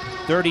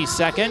 30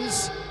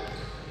 seconds.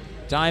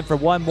 Time for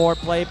one more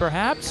play,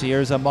 perhaps.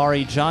 Here's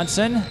Amari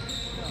Johnson.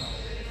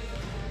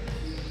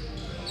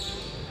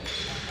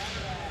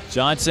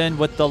 Johnson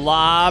with the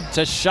lob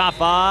to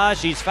Shaffa.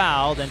 She's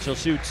fouled, and she'll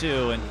shoot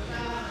two. And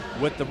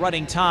with the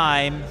running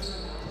time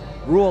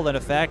rule in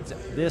effect,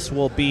 this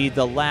will be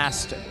the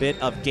last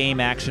bit of game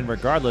action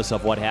regardless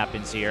of what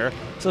happens here.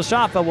 So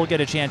Shaffa will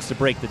get a chance to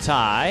break the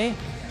tie.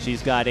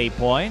 She's got 8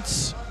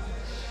 points.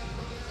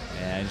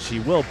 And she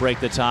will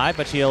break the tie,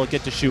 but she'll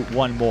get to shoot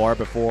one more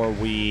before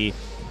we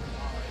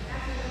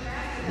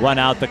run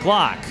out the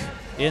clock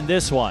in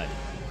this one.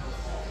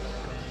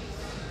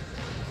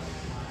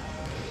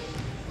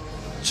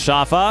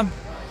 Shaffa,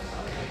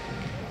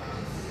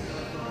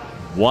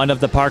 one of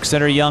the Park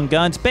Center young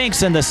guns,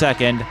 banks in the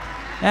second,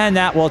 and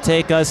that will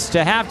take us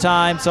to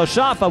halftime. So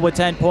Shaffa with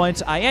 10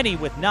 points, Ayeni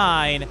with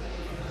 9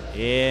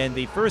 in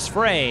the first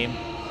frame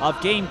of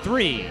Game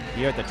 3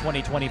 here at the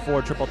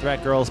 2024 Triple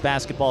Threat Girls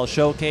Basketball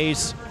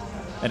Showcase.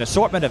 An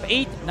assortment of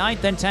 8th,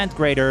 9th, and 10th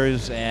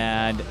graders,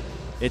 and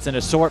it's an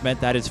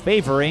assortment that is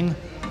favoring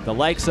the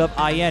likes of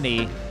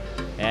Ayeni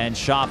and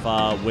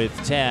Shaffa with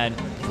 10,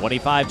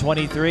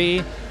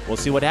 25-23. We'll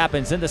see what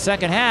happens in the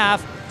second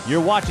half. You're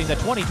watching the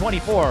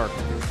 2024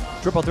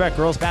 Triple Threat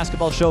Girls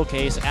Basketball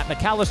Showcase at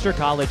McAllister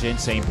College in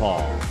St.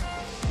 Paul.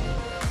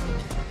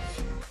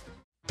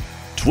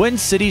 Twin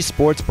Cities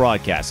Sports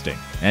Broadcasting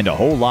and a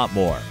whole lot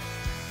more.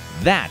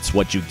 That's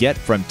what you get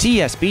from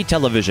TSB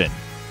Television.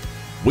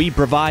 We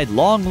provide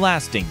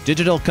long-lasting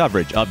digital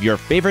coverage of your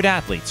favorite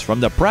athletes from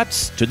the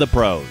preps to the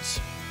pros.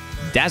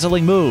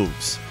 Dazzling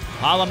moves.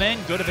 Holloman,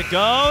 good if it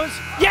goes.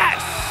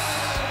 Yes!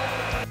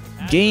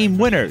 Game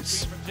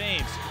winners.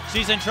 James,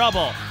 she's in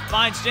trouble.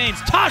 Finds James,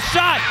 toss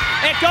shot,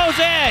 it goes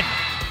in!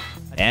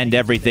 And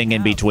everything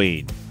in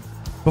between.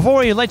 Before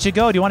we let you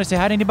go, do you want to say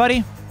hi to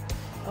anybody?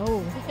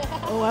 Oh,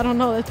 I don't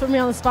know. That put me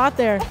on the spot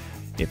there.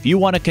 If you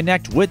want to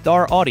connect with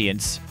our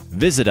audience,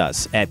 visit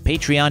us at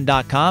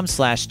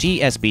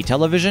patreon.com/TSB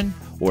Television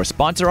or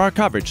sponsor our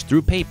coverage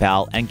through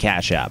PayPal and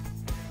Cash App.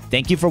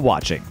 Thank you for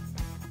watching.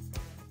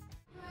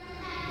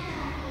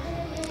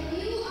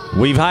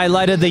 We've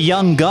highlighted the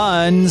young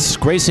guns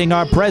gracing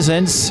our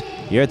presence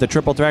here at the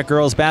Triple Threat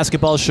Girls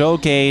Basketball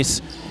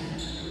Showcase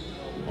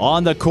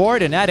on the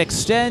court, and that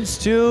extends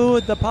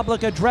to the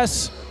public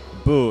address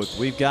booth.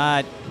 We've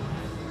got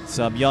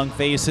some young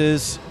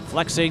faces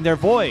flexing their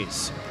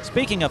voice.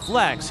 Speaking of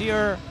flex,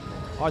 here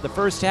are the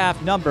first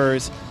half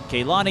numbers.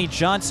 Kailoni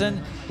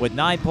Johnson with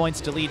 9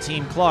 points to lead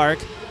Team Clark.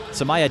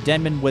 Samya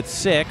Denman with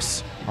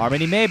 6.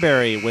 Harmoni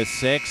Mayberry with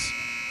 6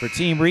 for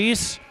Team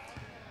Reese.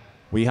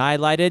 We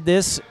highlighted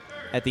this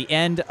at the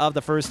end of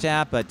the first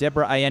half, but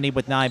Deborah Ayeni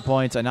with 9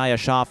 points, Anaya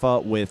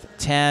Shaffa with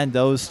 10.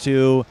 Those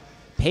two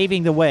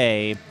paving the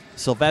way.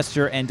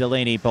 Sylvester and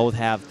Delaney both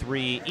have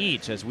 3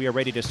 each as we are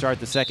ready to start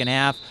the second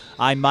half.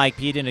 I'm Mike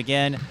Peden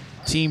again.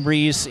 Team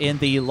Reese in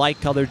the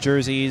light-colored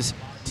jerseys,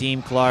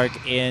 Team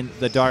Clark in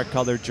the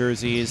dark-colored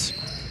jerseys.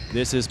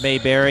 This is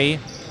Mayberry,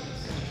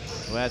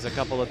 who has a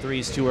couple of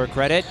threes to her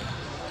credit.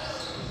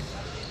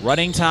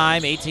 Running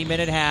time,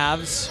 18-minute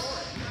halves.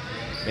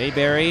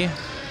 Mayberry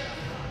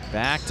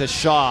back to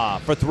Shaw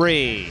for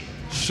three.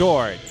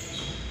 Short.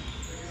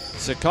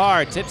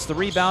 Sicard tips the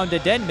rebound to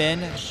Denman,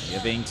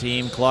 giving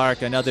Team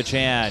Clark another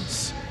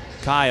chance.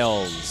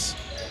 Kyles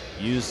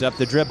used up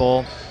the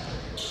dribble.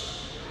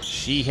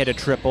 She hit a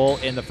triple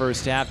in the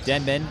first half.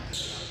 Denman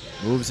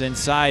moves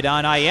inside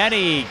on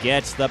Ayeni,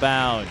 gets the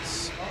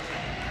bounce.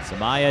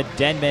 Samya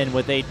Denman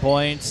with 8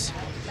 points.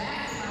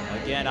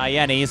 Again,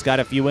 Ayeni's got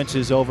a few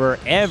inches over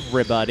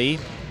everybody.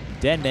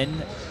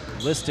 Denman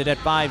listed at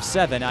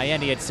 5'7",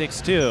 Ayeni at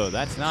 6'2".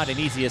 That's not an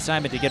easy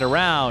assignment to get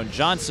around.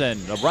 Johnson,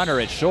 the runner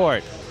at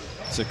short.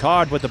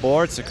 Sicard with the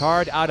board.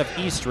 Sicard out of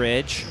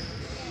Eastridge.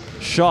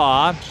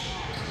 Shaw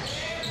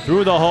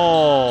through the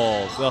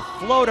hole. The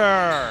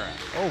floater.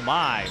 Oh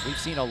my, we've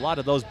seen a lot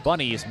of those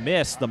bunnies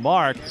miss the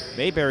mark.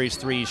 Mayberry's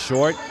three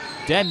short.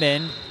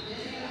 Denman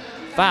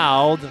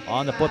fouled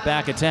on the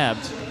putback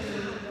attempt.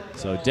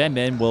 So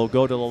Denman will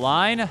go to the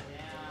line.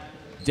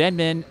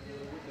 Denman,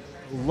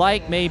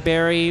 like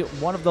Mayberry,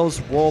 one of those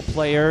role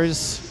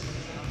players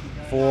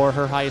for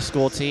her high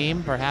school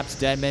team. Perhaps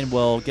Denman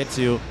will get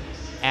to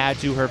add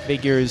to her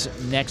figures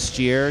next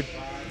year.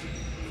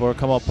 For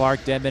Como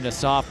Park, Denman, a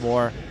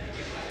sophomore.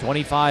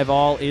 25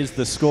 all is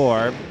the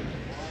score.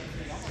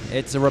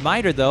 It's a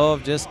reminder, though,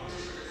 of just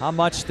how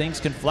much things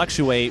can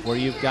fluctuate where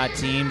you've got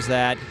teams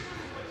that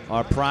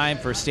are primed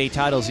for state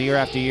titles year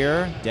after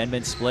year.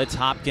 Denman splits.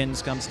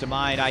 Hopkins comes to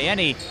mind.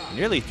 Ayeni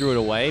nearly threw it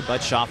away,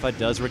 but Shaffa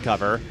does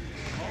recover.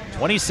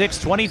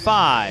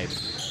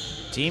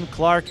 26-25. Team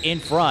Clark in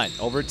front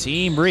over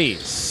Team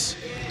Reese.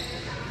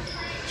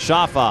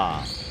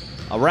 Shaffa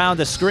around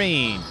the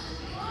screen.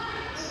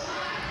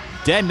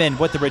 Denman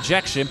with the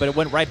rejection, but it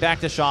went right back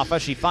to Shaffa.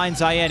 She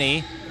finds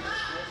Ayeni.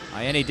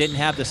 Ayeni didn't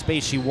have the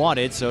space she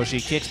wanted, so she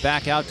kicks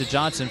back out to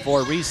Johnson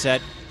for a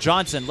reset.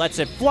 Johnson lets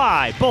it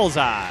fly.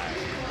 Bullseye.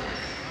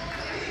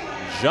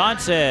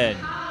 Johnson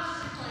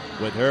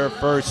with her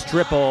first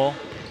triple.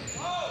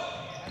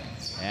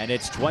 And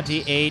it's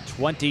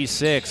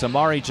 28-26.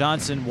 Amari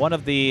Johnson, one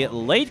of the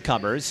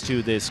latecomers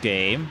to this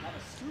game.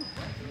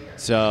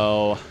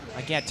 So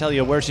I can't tell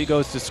you where she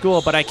goes to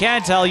school, but I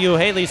can tell you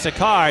Hailey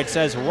Sicard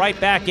says right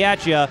back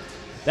at you.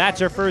 That's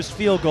her first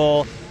field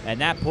goal, and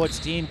that puts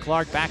Team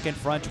Clark back in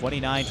front,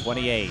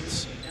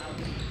 29-28.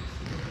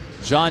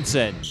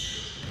 Johnson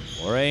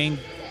wearing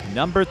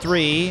number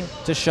 3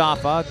 to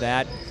Shaffa,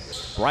 that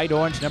bright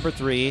orange number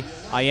 3.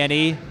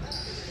 Ayeni,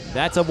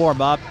 that's a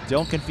warm-up.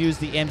 Don't confuse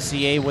the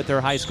MCA with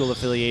her high school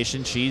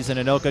affiliation. She's an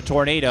Anoka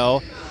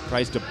Tornado.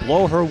 Tries to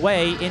blow her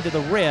way into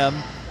the rim.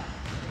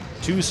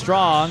 Too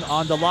strong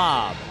on the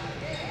lob.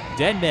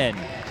 Denman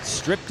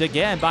stripped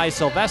again by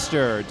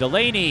Sylvester.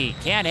 Delaney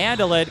can't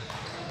handle it.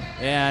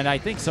 And I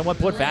think someone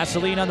put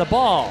Vaseline on the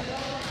ball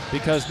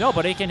because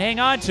nobody can hang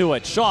on to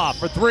it. Shaw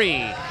for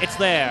 3. It's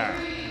there.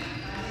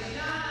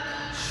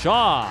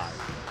 Shaw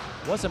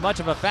wasn't much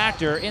of a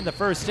factor in the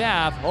first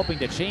half, hoping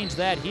to change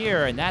that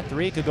here, and that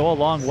 3 could go a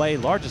long way.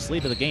 Largest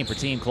lead of the game for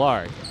Team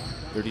Clark.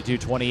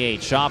 32-28.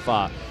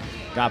 Shaffa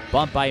got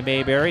bumped by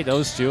Mayberry.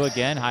 Those two,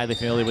 again, highly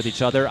familiar with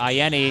each other.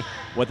 Ayeni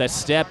with a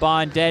step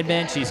on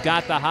Denman. She's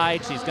got the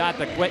height. She's got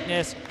the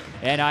quickness.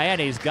 And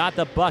Ayeni's got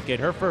the bucket,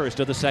 her first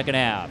of the second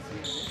half.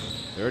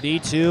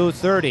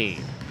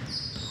 32-30.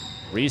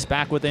 Reese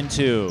back within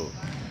 2.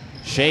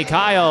 Shay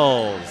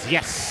Kyles.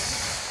 Yes.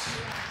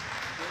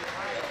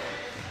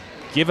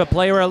 Give a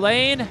player a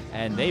lane,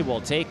 and they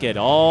will take it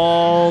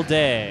all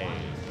day.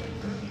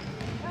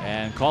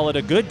 And call it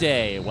a good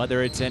day,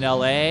 whether it's in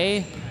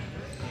LA,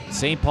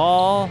 St.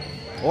 Paul,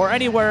 or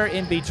anywhere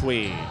in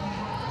between.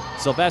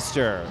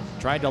 Sylvester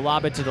tried to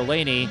lob it to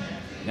Delaney.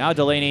 Now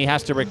Delaney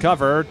has to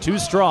recover. Too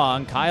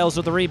strong. Kyles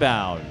with the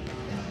rebound.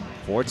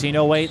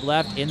 14:08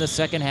 left in the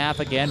second half.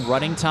 Again,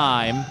 running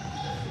time.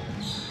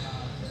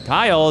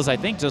 Kyles, I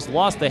think, just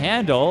lost the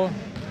handle.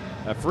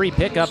 A free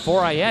pickup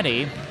for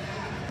Ayeni.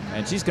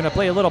 And she's going to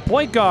play a little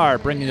point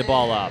guard, bringing the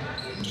ball up.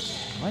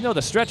 I know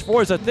the stretch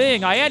 4 is a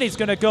thing. Ayeni's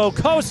going to go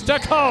coast to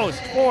coast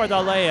for the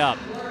layup.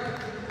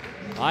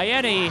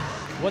 Ayeni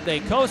with a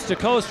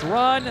coast-to-coast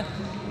run,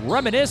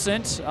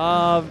 reminiscent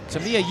of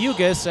Samya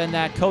Ugis and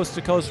that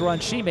coast-to-coast run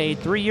she made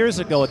 3 years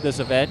ago at this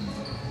event.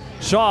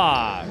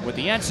 Shaw with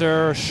the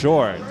answer,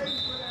 short.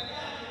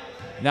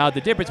 Now the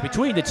difference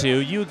between the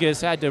two,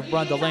 Ugis had to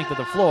run the length of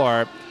the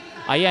floor.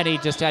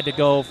 Ayeni just had to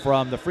go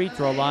from the free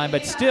throw line,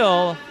 but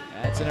still,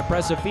 that's an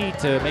impressive feat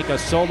to make a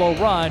solo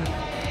run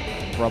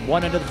from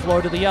one end of the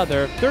floor to the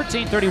other.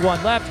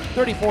 13:31 left,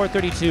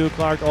 34-32,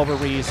 Clark over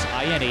Reese.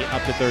 Ayeni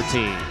up to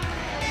 13.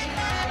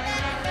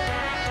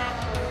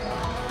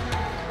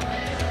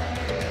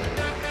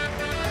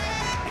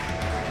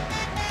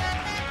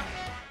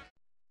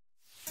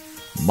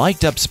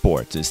 Mic'd Up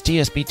Sports is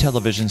TSP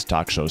Television's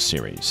talk show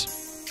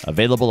series.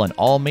 Available on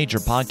all major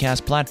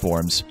podcast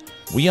platforms,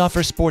 we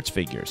offer sports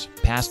figures,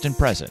 past and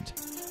present,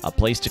 a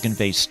place to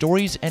convey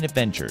stories and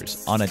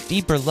adventures on a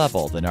deeper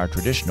level than our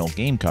traditional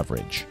game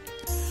coverage.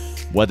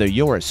 Whether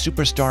you're a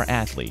superstar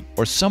athlete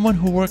or someone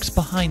who works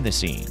behind the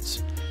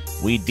scenes,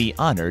 we'd be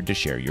honored to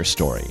share your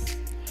story.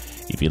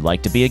 If you'd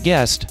like to be a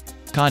guest,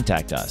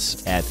 contact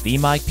us at The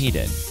Mike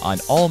Peden on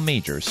all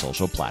major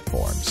social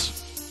platforms.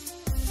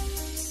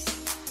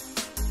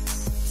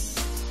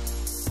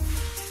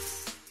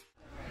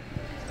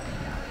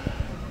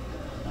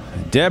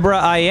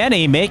 Deborah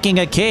Ayeni making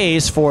a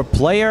case for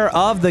player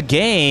of the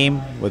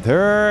game with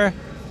her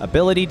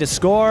ability to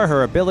score,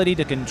 her ability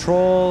to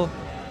control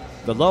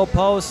the low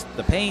post,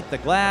 the paint, the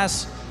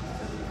glass.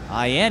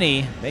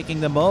 Ayeni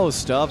making the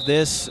most of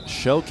this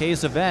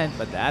showcase event,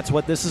 but that's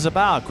what this is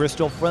about.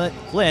 Crystal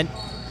Flint,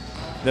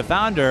 the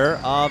founder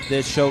of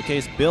this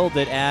showcase, billed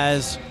it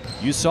as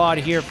you saw it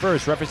here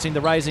first, referencing the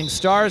Rising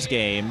Stars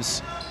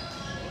games.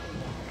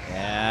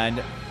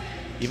 And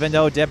even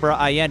though Deborah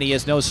Ayeni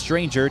is no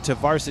stranger to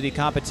varsity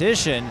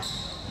competition,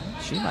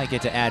 she might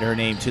get to add her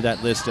name to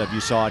that list of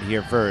you saw it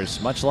here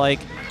first. Much like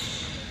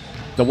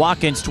the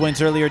Watkins twins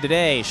earlier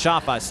today.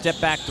 Shaffa, step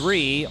back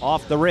three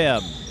off the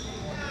rim.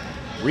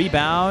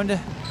 Rebound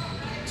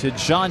to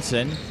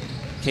Johnson.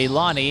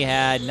 Kailoni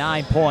had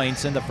 9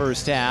 points in the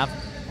first half.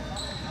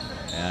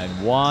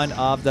 And one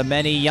of the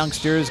many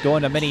youngsters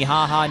going to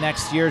Minnehaha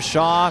next year,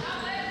 Shaw,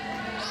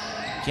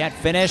 can't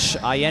finish.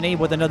 Ayeni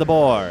with another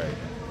board.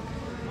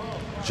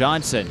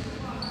 Johnson.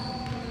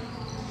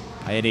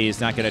 Ayeni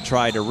is not going to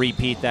try to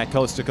repeat that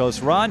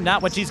coast-to-coast run.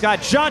 Not when she's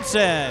got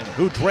Johnson,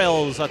 who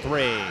drills a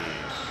three.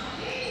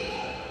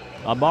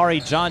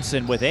 Amari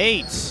Johnson with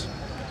 8.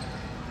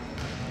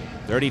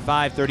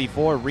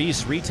 35-34,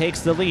 Reese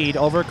retakes the lead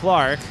over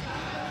Clark.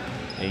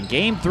 In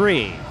game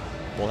 3,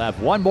 we'll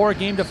have one more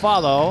game to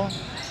follow,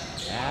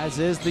 as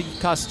is the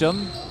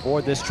custom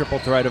for this triple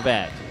threat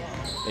event.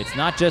 It's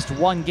not just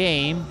one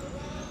game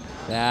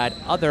that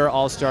other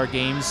All-Star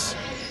games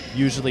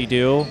usually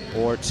do,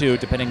 or two,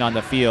 depending on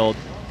the field.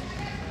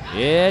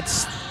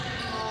 It's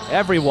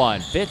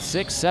everyone, 5th,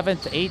 6th,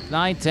 7th, 8th,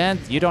 9th,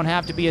 10th. You don't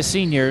have to be a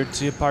senior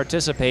to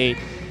participate.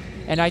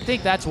 And I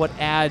think that's what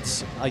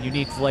adds a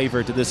unique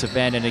flavor to this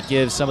event, and it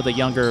gives some of the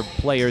younger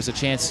players a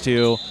chance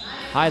to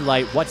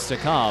highlight what's to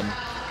come.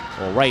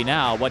 Well, right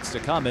now, what's to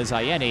come is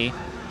Ayeni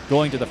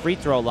going to the free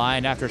throw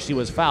line after she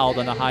was fouled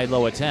on the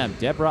high-low attempt.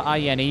 Deborah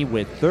Ayeni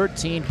with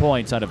 13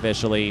 points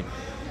unofficially.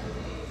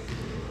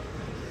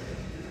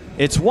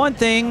 It's one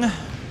thing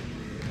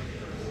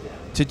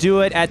to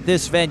do it at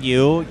this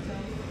venue,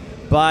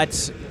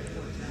 but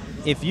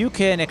if you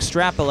can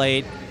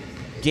extrapolate,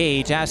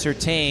 gauge,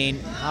 ascertain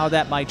how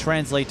that might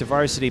translate to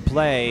varsity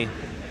play,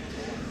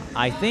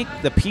 I think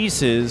the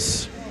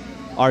pieces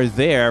are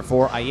there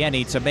for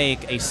Ayeni to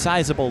make a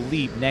sizable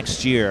leap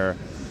next year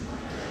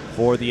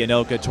for the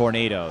Anoka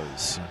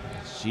Tornadoes.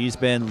 She's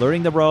been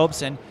learning the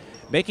ropes and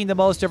making the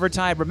most of her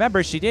time.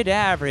 Remember, she did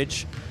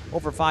average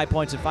over 5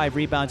 points and 5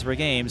 rebounds per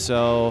game,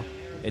 so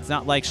it's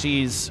not like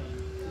she's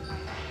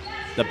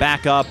the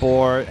backup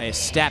or a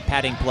stat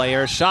padding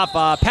player.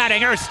 Shaffa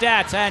padding her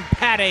stats and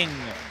padding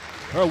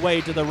her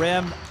way to the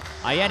rim.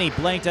 Ayeni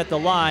blanked at the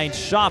line.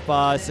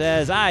 Shaffa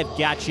says, I've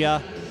got you.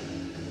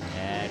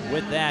 And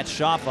with that,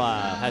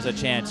 Shaffa has a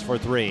chance for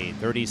 3.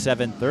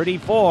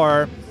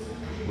 37-34.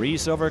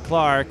 Reese over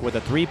Clark with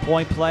a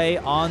 3-point play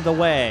on the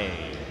way.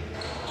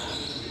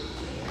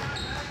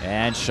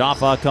 And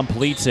Shaffa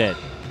completes it.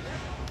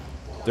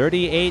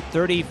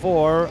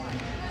 38-34.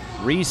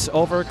 Reese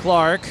over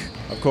Clark.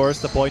 Of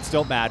course, the points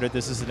don't matter.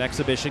 This is an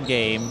exhibition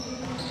game.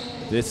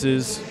 This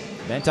is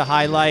meant to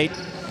highlight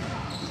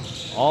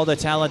all the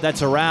talent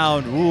that's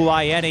around. Ooh,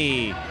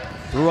 Ayeni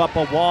threw up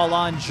a wall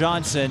on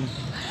Johnson.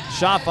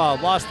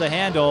 Shaffa lost the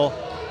handle.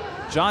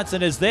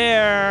 Johnson is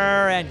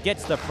there and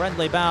gets the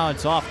friendly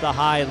bounce off the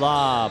high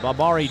lob.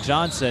 Amari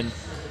Johnson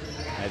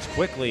has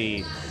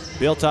quickly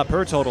built up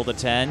her total to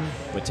 10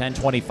 with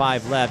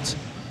 10:25 left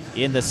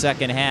in the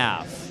second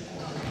half.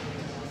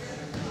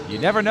 You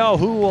never know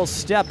who will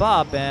step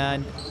up,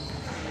 and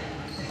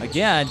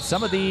again,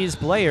 some of these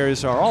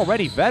players are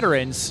already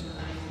veterans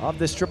of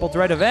this triple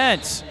threat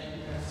event.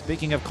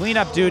 Speaking of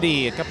cleanup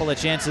duty, a couple of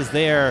chances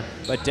there,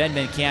 but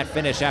Denman can't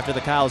finish after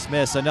the Kyle's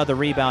miss. Another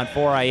rebound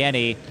for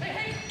Ayeni.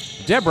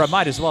 Deborah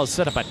might as well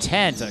set up a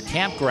tent, a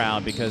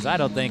campground, because I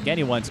don't think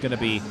anyone's going to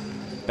be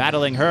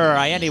battling her.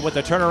 Ayeni with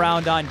the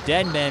turnaround on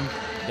Denman.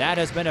 That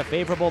has been a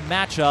favorable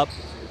matchup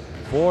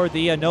for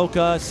the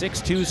Anoka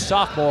 6'2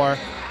 sophomore.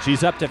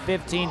 She's up to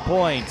 15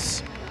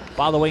 points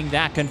following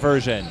that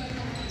conversion.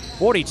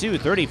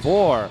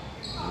 42-34.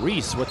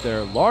 Reese with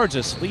their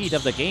largest lead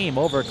of the game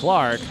over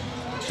Clark.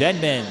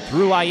 Denman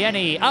through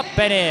Ayeni, up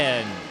and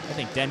in. I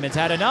think Denman's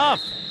had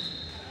enough.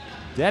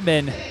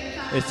 Denman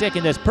is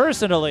taking this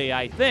personally,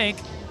 I think.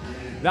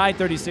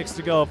 9:36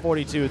 to go,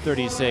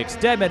 42-36.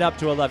 Denman up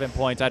to 11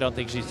 points. I don't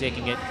think she's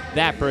taking it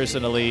that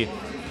personally,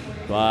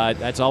 but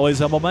that's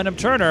always a momentum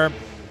turner.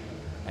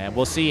 And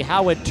we'll see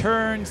how it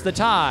turns the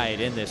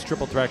tide in this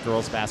Triple Threat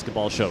Girls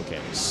Basketball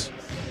Showcase.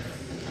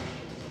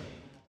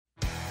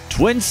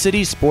 Twin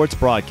Cities Sports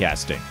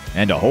Broadcasting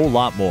and a whole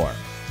lot more.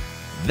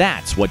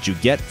 That's what you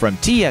get from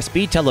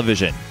TSB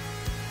Television.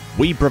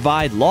 We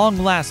provide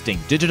long-lasting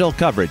digital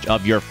coverage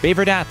of your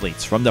favorite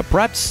athletes from the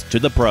preps to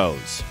the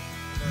pros.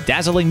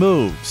 Dazzling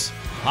moves.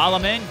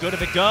 Holloman, good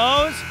if it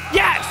goes.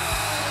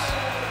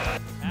 Yes!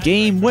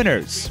 Game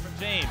winners. From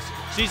James.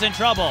 She's in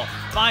trouble.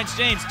 Finds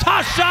James.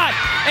 Toss shot!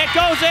 It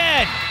goes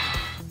in!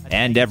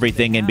 And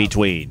everything in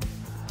between.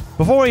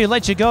 Before we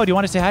let you go, do you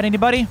want to say hi to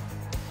anybody?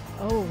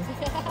 Oh,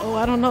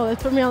 I don't know. That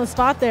put me on the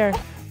spot there.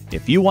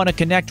 If you want to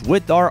connect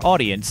with our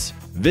audience,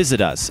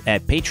 visit us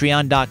at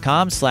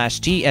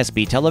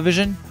patreon.com/TSB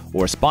Television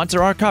or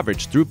sponsor our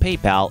coverage through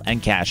PayPal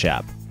and Cash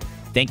App.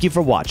 Thank you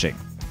for watching.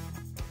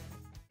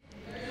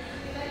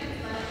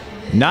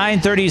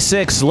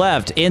 9:36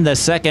 left in the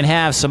second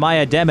half.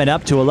 Samya Denman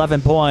up to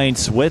 11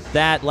 points with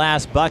that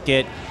last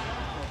bucket.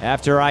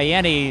 After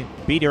Ayeni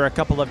beat her a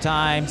couple of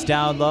times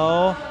down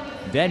low,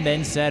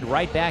 Denman said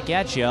right back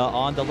at you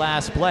on the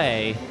last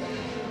play.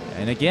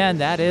 And again,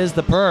 that is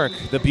the perk,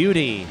 the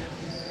beauty,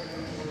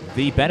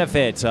 the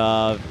benefit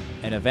of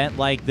an event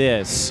like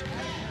this.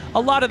 A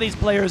lot of these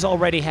players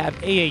already have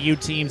AAU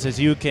teams, as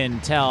you can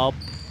tell,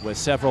 with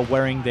several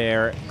wearing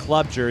their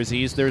club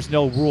jerseys. There's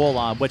no rule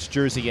on which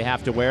jersey you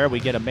have to wear. We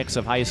get a mix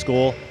of high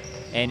school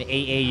and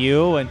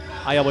AAU, and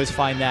I always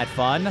find that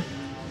fun.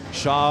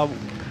 Shaw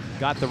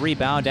got the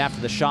rebound after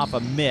the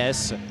Shaffa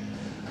miss.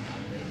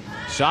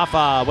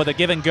 Shaffa with a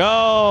give and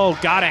go.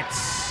 Got it.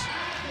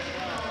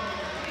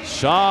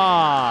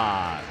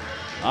 Shaw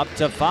up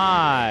to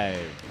 5.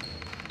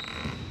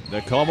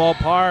 The Como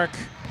Park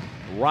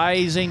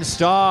Rising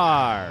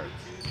Star.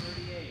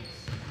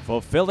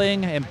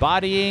 Fulfilling,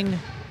 embodying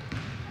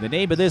the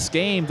name of this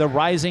game, the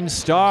Rising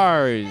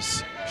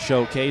Stars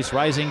Showcase.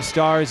 Rising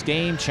Stars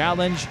Game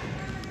Challenge.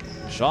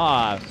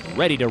 Shaw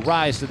ready to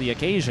rise to the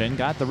occasion.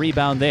 Got the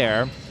rebound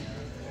there.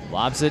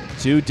 Lobs it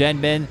to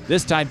Denman.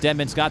 This time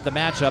Denman's got the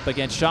matchup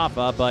against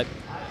Shaffa, but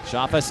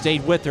Shaffa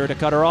stayed with her to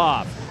cut her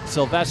off.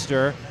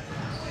 Sylvester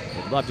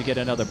would love to get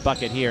another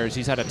bucket here.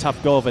 She's had a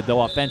tough go of it,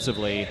 though,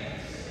 offensively.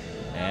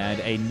 And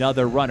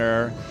another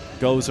runner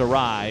goes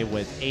awry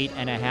with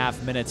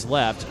 8.5 minutes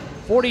left.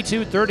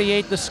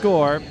 42-38 the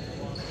score.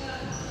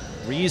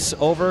 Reese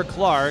over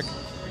Clark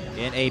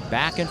in a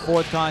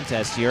back-and-forth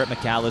contest here at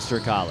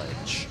McAllister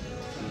College.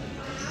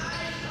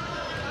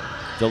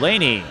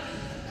 Delaney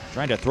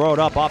trying to throw it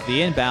up off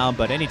the inbound,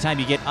 but anytime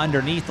you get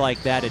underneath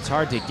like that, it's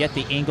hard to get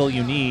the angle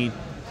you need.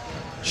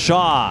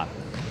 Shaw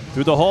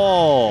through the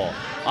hole.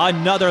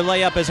 Another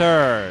layup is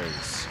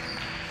hers.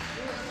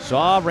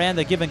 Shaw ran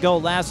the give and go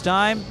last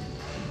time.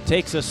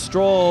 Takes a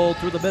stroll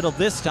through the middle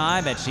this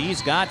time, and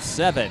she's got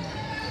 7.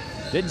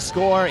 Didn't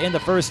score in the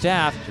first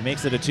half. She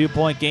makes it a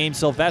 2-point game.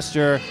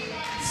 Sylvester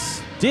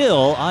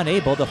still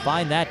unable to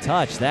find that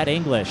touch, that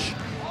English.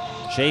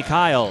 Shay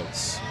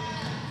Kyles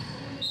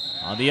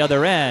on the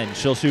other end.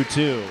 She'll shoot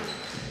 2.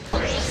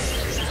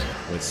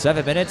 With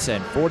 7 minutes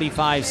and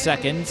 45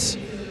 seconds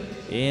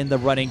in the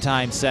running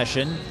time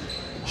session.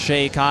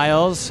 Shay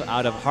Kyles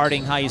out of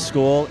Harding High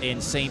School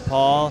in St.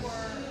 Paul.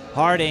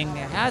 Harding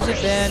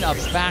hasn't been a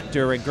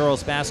factor in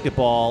girls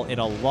basketball in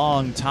a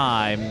long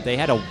time. They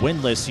had a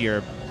winless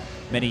year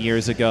many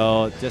years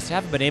ago. Just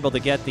haven't been able to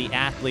get the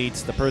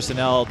athletes, the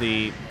personnel,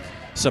 the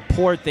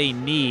support they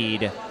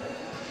need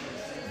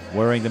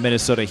wearing the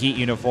Minnesota Heat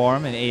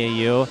uniform in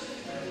AAU.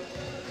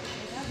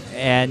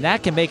 And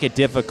that can make it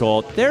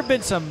difficult. There have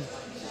been some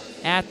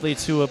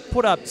athletes who have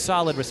put up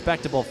solid,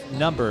 respectable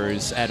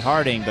numbers at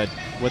Harding, but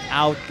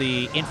without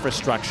the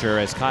infrastructure,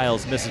 as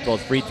Kyles misses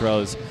both free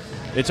throws,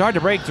 it's hard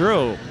to break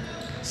through.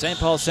 St.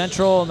 Paul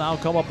Central, now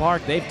Como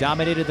Park, they've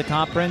dominated the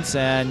conference,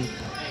 and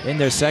in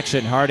their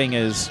section, Harding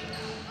has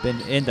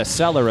been in the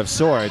cellar of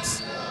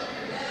sorts.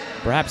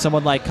 Perhaps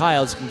someone like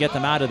Kyles can get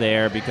them out of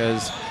there,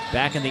 because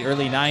back in the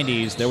early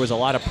 90s, there was a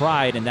lot of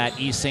pride in that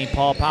East St.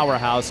 Paul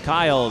powerhouse.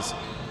 Kyles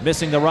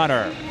missing the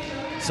runner.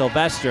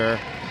 Sylvester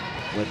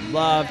would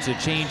love to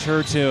change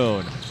her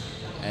tune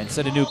and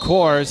set a new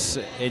course.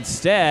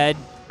 Instead,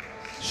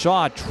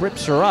 Shaw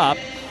trips her up,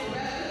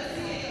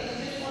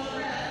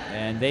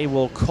 and they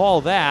will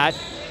call that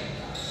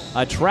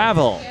a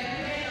travel.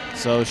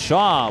 So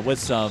Shaw with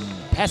some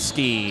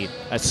pesky,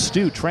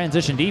 astute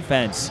transition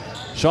defense.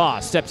 Shaw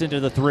steps into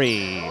the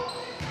 3.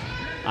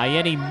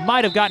 Ayeni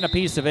might have gotten a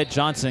piece of it.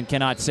 Johnson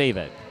cannot save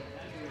it.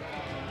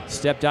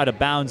 Stepped out of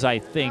bounds, I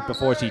think,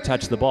 before she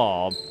touched the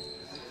ball.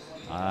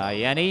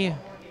 Ayeni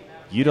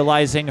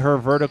utilizing her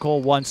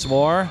vertical once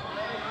more.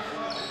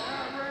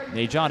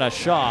 Naijiona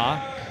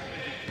Shaw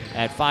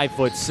at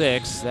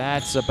 5'6".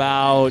 That's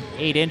about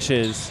 8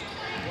 inches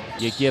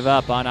you give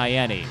up on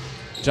Ayeni.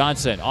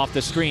 Johnson off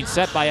the screen,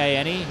 set by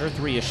Ayeni. Her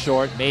 3 is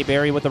short.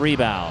 Mayberry with the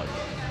rebound.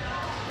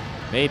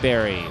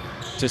 Mayberry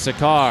to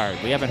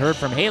Sicard. We haven't heard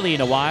from Hailey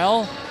in a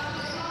while.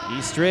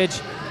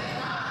 Eastridge.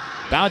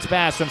 Bounce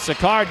pass from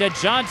Sicard to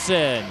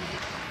Johnson.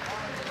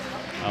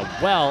 A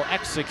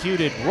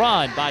well-executed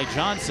run by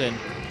Johnson.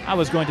 I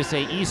was going to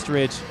say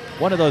Eastridge,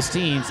 one of those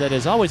teams that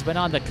has always been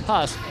on the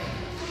cusp,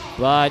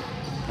 but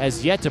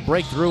has yet to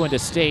break through into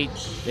state.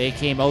 They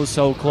came oh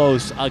so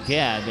close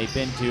again. They've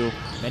been to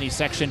many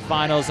section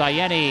finals.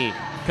 Ayeni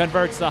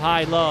converts the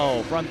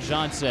high-low from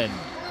Johnson.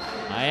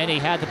 Ayeni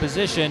had the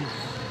position,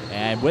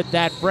 and with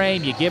that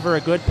frame, you give her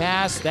a good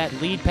pass, that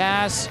lead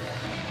pass,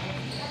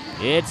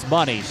 it's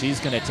money. She's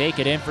going to take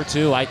it in for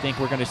two. I think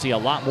we're going to see a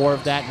lot more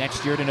of that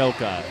next year at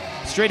Anoka.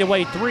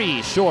 Straightaway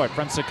three, short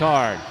from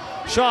Sicard.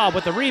 Shaw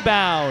with the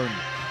rebound,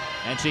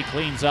 and she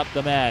cleans up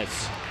the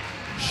mess.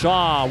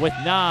 Shaw with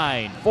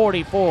 9,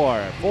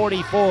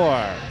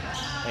 44-44.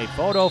 A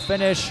photo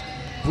finish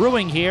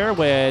brewing here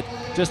with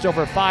just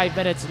over 5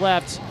 minutes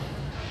left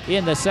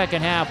in the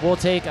second half. We'll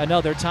take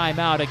another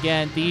timeout.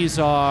 Again, these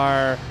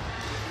are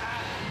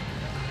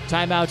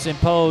timeouts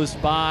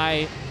imposed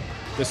by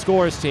the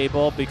scores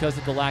table because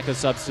of the lack of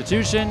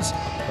substitutions.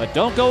 But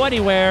don't go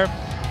anywhere.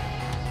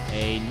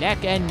 A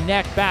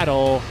neck-and-neck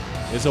battle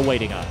is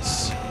awaiting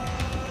us.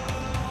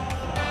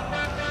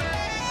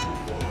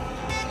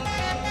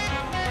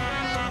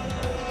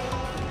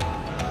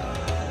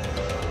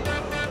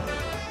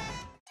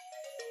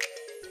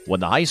 When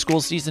the high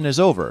school season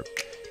is over,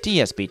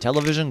 TSP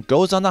Television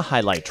goes on the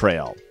highlight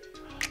trail.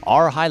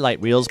 Our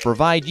highlight reels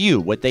provide you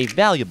with a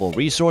valuable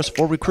resource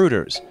for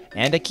recruiters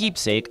and a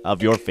keepsake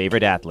of your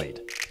favorite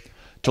athlete.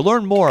 To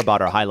learn more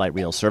about our highlight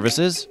reel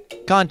services,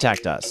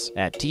 contact us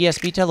at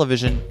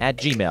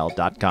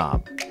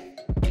tsptelevision@gmail.com.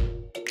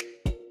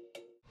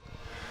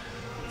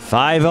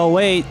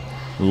 5:08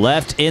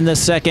 left in the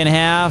second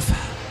half.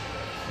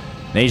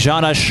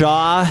 Naijiona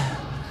Shaw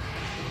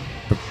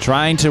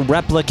trying to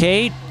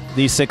replicate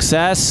the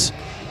success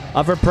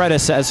of her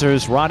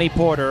predecessors, Ronnie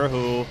Porter,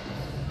 who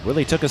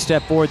really took a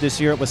step forward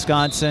this year at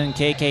Wisconsin,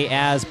 KK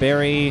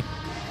Asbury,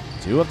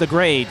 two of the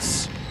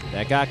greats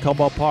that got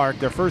Como Park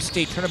their first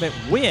state tournament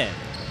win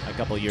a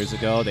couple years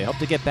ago. They hope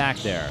to get back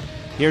there.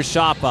 Here's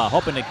Shaffa,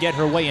 hoping to get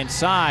her way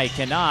inside,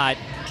 cannot.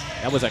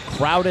 That was a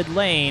crowded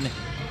lane.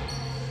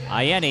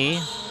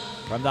 Ayeni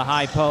from the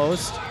high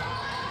post.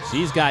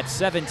 She's got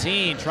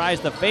 17, tries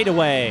the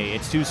fadeaway.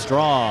 It's too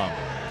strong.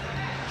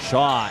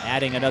 Shaw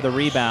adding another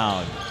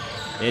rebound.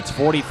 It's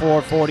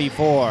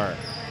 44-44.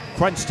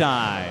 Crunch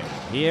time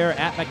here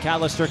at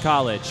McAllister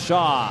College.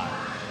 Shaw,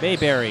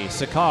 Mayberry,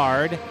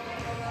 Sicard.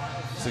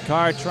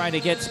 Sicard trying to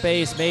get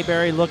space.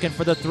 Mayberry looking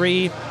for the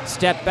three.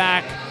 Step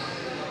back.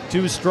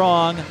 Too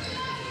strong.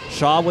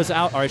 Shaw was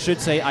out, or I should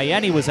say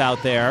Ayeni was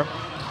out there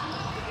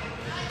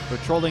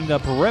patrolling the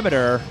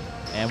perimeter.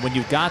 And when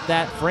you've got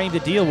that frame to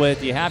deal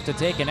with, you have to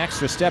take an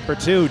extra step or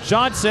two.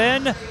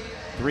 Johnson,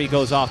 three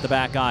goes off the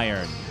back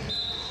iron.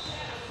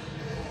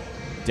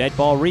 Dead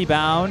ball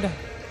rebound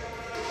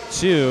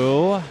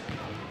to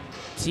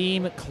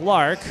Team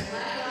Clark.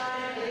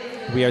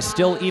 We are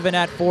still even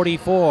at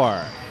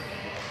 44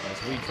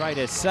 as we try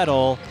to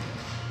settle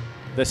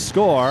the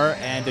score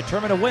and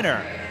determine a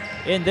winner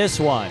in this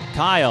one.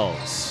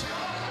 Kyles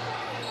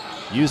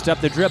used up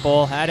the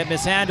dribble, had it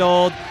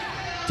mishandled.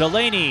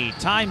 Delaney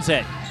times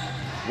it.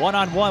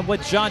 One-on-one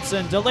with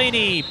Johnson.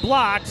 Delaney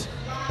blocked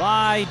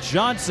by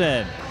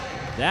Johnson.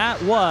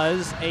 That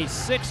was a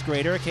sixth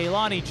grader,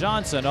 Kailoni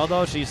Johnson,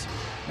 although she's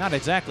not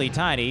exactly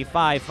tiny,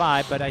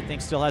 5'5", but I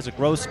think still has a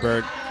growth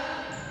spurt.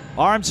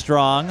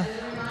 Armstrong,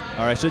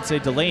 or I should say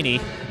Delaney.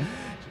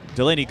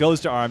 Delaney goes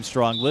to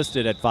Armstrong,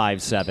 listed at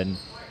 5'7".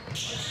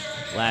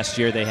 Last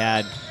year they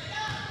had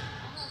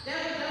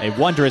a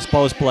wondrous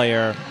post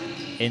player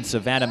in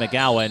Savannah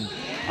McGowan.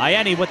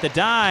 Ayeni with the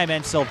dime,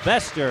 and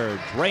Sylvester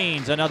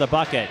drains another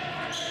bucket.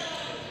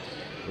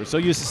 We're so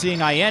used to seeing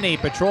Ayeni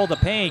patrol the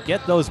paint,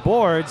 get those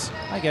boards.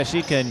 I guess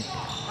she can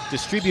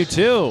distribute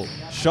too.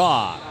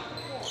 Shaw,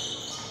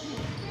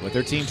 with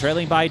her team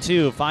trailing by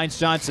 2, finds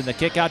Johnson. The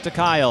kick out to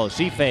Kyle.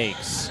 She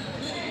fakes.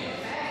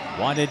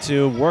 Wanted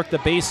to work the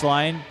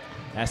baseline.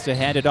 Has to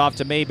hand it off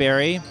to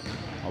Mayberry.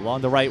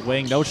 Along the right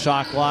wing, no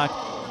shot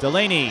clock.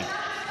 Delaney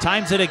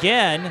times it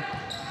again,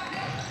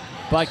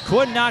 but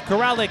could not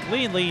corral it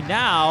cleanly.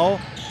 Now,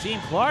 Team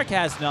Clark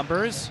has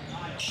numbers.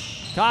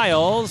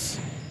 Kyles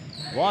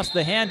lost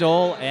the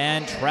handle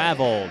and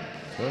traveled.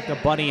 Took a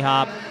bunny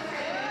hop.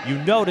 You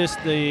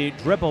noticed the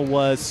dribble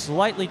was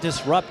slightly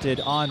disrupted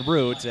en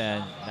route,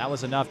 and that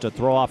was enough to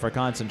throw off her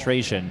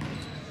concentration.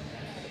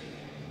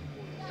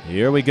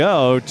 Here we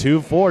go,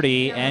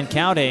 2:40 and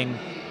counting.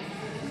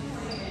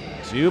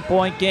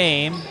 2-point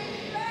game,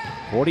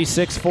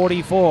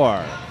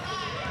 46-44.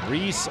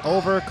 Reese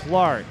over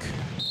Clark.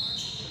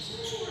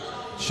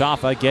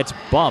 Shaffa gets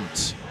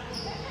bumped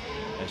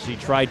as she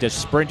tried to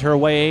sprint her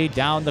way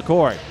down the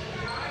court.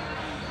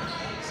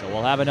 So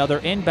we'll have another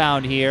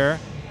inbound here.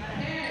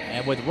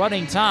 And with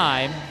running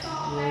time,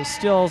 there's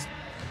still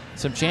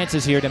some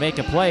chances here to make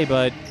a play,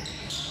 but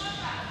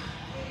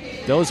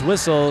those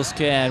whistles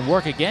can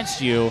work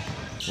against you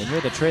when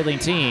you're the trailing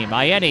team.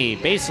 Ayeni,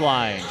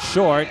 baseline,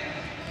 short.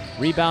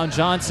 Rebound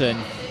Johnson.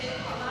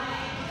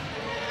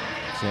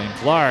 And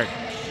Clark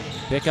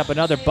pick up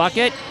another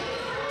bucket.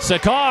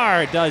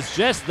 Sicard does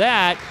just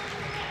that,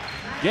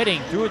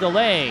 getting through the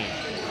lane.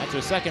 That's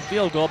her second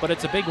field goal, but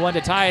it's a big one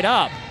to tie it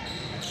up.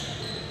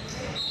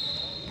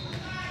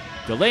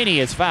 Delaney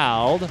is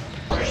fouled,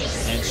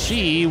 and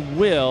she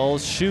will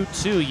shoot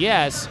 2,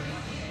 yes.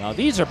 Now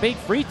these are big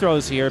free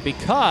throws here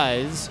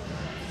because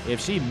if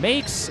she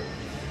makes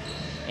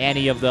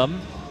any of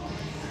them,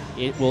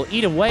 it will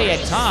eat away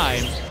at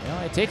time.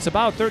 It takes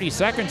about 30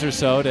 seconds or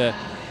so to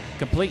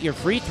complete your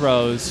free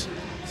throws.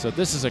 So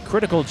this is a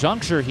critical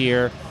juncture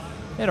here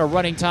in a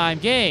running time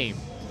game.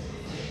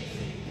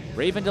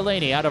 Raven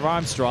Delaney out of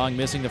Armstrong,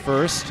 missing the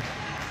first.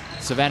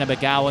 Savannah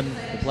McGowan,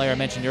 the player I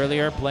mentioned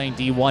earlier, playing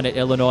D1 at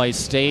Illinois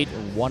State,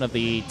 one of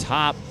the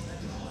top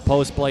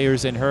post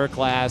players in her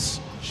class.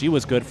 She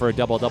was good for a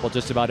double-double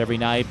just about every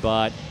night,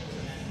 but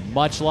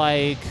much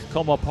like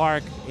Como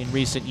Park in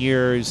recent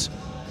years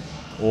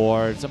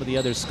or some of the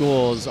other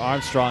schools,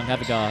 Armstrong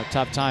having a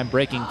tough time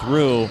breaking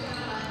through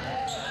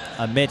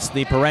amidst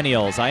the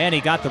perennials.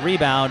 Ayeni got the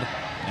rebound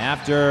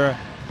after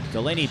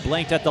Delaney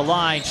blinked at the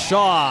line.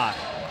 Shaw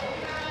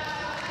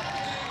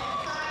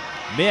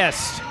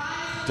missed.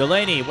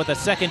 Delaney with a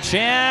second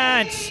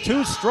chance.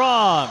 Too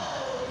strong.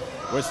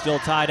 We're still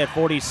tied at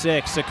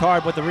 46.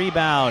 Sicard with the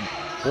rebound.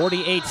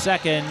 48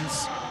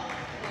 seconds.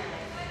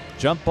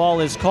 Jump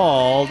ball is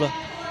called.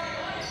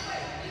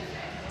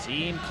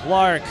 Team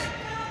Clark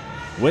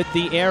with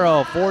the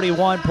arrow.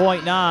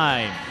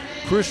 41.9.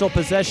 Crucial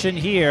possession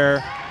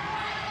here.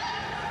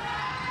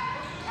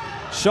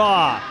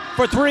 Shaw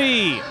for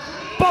three.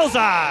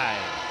 Bullseye!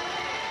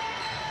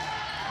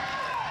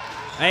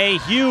 A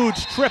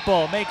huge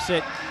triple makes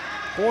it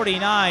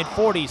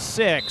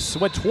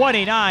 49-46 with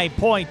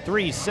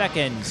 29.3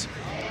 seconds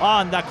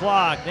on the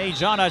clock.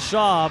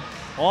 Naijiona,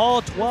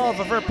 all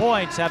 12 of her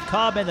points have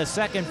come in the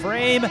second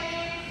frame.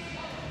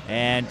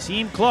 And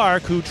Team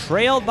Clark, who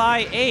trailed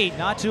by 8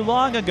 not too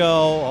long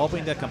ago,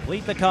 hoping to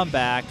complete the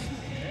comeback.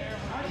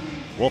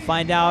 We'll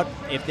find out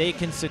if they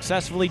can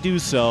successfully do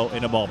so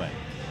in a moment.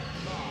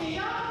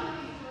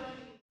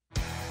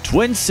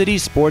 Twin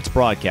Cities Sports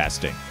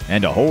Broadcasting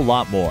and a whole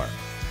lot more.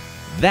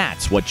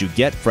 That's what you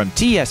get from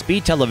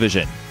TSB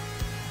Television.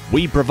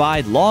 We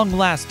provide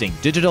long-lasting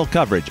digital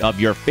coverage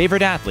of your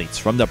favorite athletes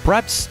from the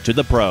preps to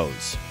the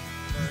pros.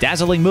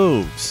 Dazzling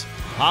moves.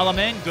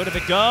 Holloman, good if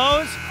it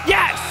goes.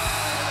 Yes!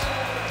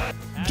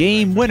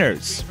 Game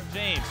winners.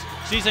 James,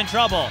 she's in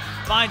trouble.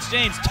 Finds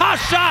James.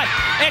 Tough shot!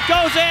 It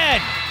goes in!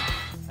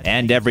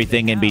 And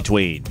everything in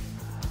between.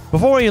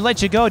 Before we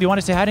let you go, do you want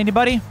to say hi to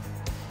anybody?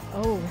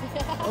 Oh,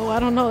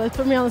 I don't know. Let's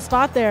put me on the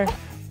spot there.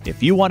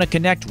 If you want to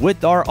connect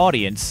with our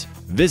audience,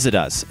 visit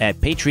us at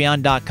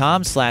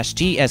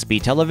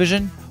patreon.com/TSB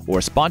Television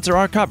or sponsor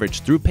our coverage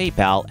through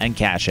PayPal and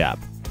Cash App.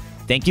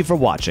 Thank you for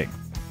watching.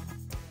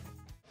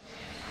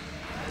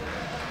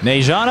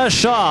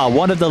 Naijiona,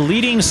 one of the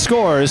leading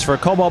scorers for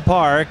Como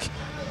Park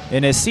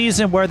in a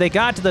season where they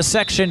got to the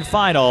section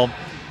final,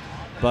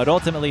 but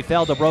ultimately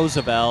fell to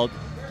Roosevelt.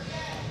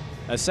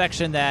 A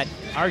section that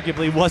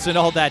arguably wasn't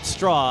all that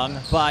strong,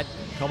 but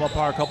Como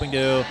Park hoping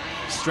to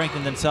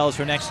strengthen themselves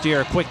for next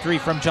year. Quick three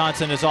from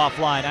Johnson is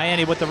offline.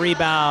 Ayeni with the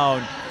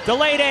rebound.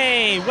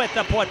 Delaney with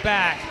the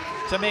putback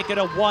to make it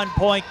a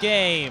one-point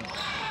game.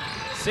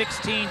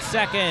 16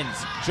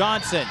 seconds.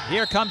 Johnson,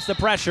 here comes the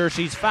pressure.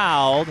 She's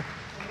fouled.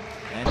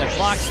 And the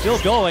clock's still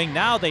going.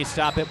 Now they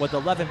stop it with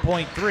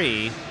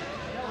 11.3.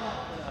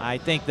 I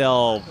think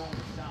they'll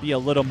be a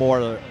little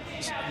more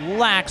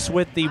lax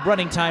with the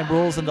running time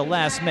rules in the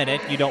last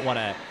minute. You don't want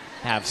to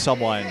have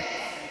someone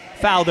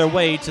foul their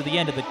way to the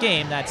end of the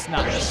game. That's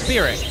not the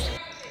spirit.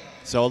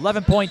 So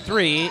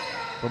 11.3,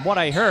 from what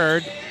I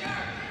heard,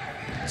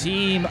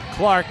 Team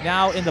Clark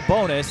now in the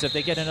bonus if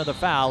they get another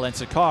foul, and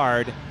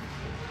Sicard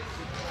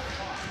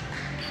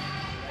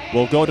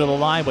will go to the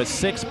line with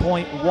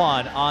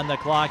 6.1 on the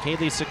clock.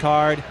 Hailey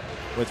Sicard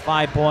with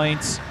 5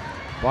 points,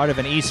 part of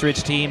an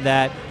Eastridge team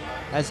that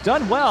has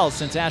done well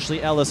since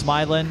Ashley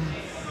Ellis-Milan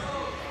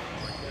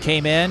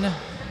came in.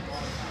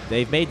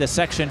 They've made the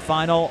section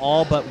final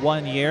all but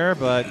 1 year,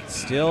 but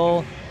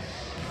still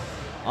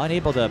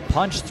unable to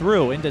punch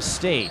through into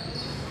state.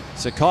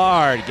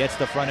 Sicard gets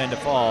the front end to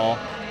fall.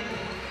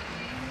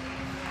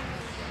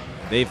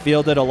 They've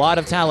fielded a lot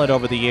of talent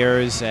over the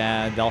years,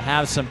 and they'll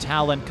have some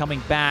talent coming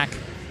back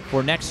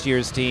for next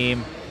year's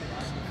team.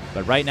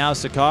 But right now,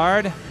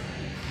 Sicard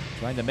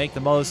trying to make the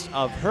most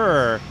of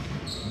her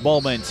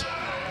moment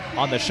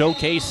on the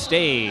showcase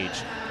stage.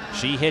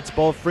 She hits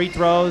both free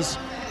throws.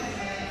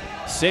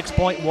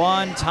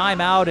 6.1,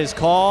 timeout is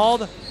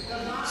called.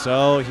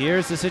 So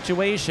here's the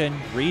situation.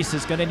 Reese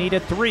is going to need a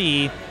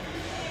 3.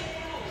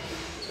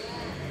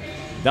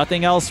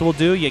 Nothing else will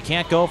do. You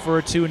can't go for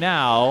a 2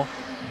 now.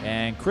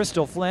 And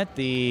Crystal Flint,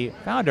 the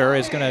founder,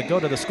 is going to go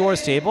to the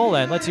scores table,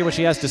 and let's hear what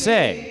she has to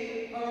say.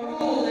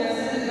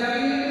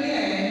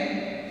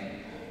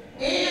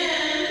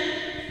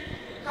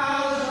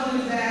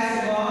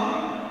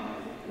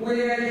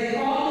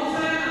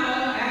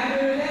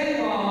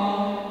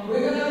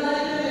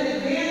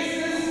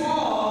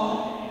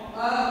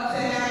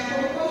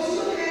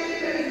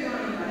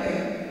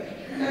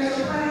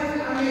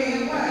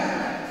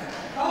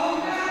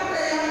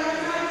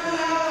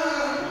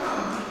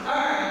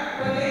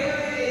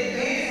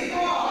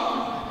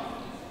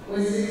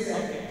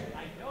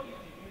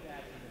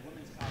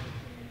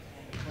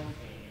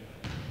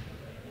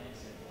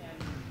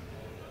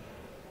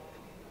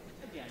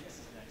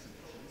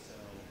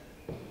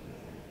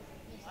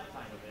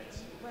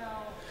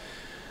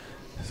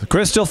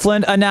 Crystal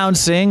Flint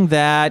announcing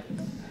that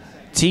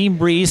Team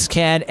Reese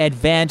can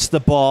advance the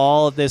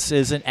ball. This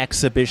is an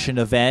exhibition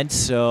event,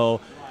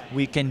 so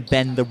we can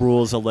bend the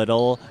rules a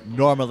little.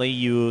 Normally,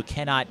 you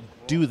cannot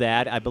do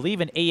that. I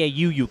believe in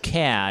AAU you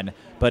can,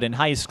 but in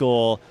high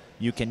school,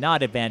 you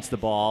cannot advance the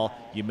ball.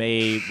 You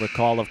may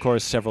recall, of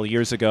course, several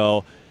years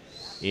ago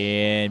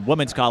in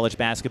women's college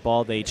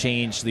basketball, they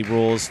changed the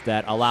rules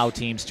that allow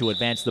teams to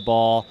advance the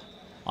ball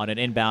on an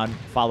inbound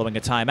following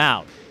a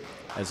timeout,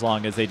 as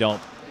long as they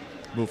don't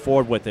move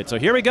forward with it. So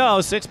here we go,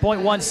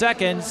 6.1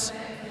 seconds.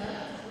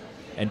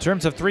 In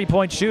terms of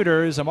three-point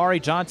shooters,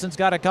 Amari Johnson's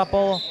got a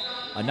couple.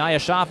 Anaya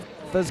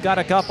Shaffa's got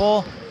a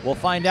couple. We'll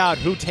find out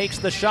who takes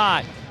the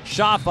shot.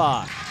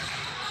 Shaffa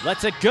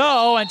lets it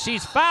go, and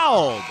she's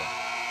fouled.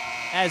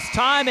 As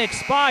time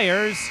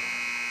expires,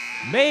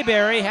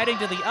 Mayberry heading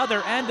to the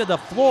other end of the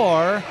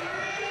floor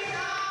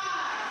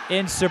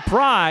in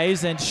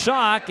surprise and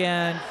shock,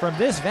 and from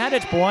this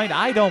vantage point,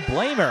 I don't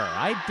blame her.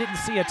 I didn't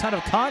see a ton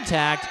of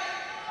contact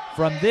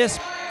from this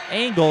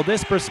angle,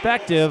 this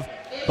perspective,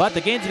 but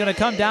the game's going to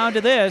come down to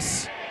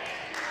this.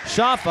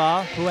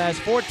 Shaffa, who has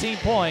 14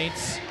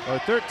 points, or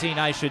 13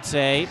 I should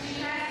say,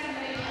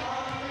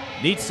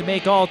 needs to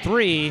make all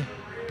three,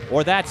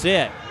 or that's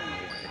it.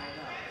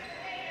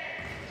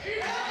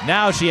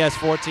 Now she has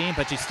 14,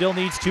 but she still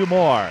needs two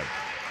more.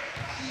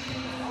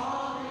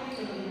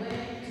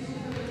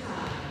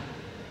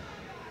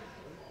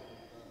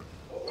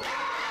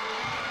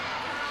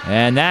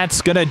 And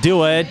that's going to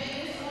do it.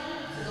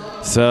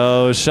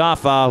 So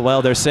Shaffa,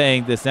 well, they're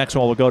saying this next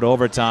one will go to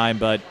overtime,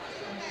 but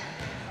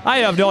I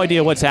have no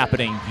idea what's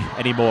happening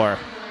anymore.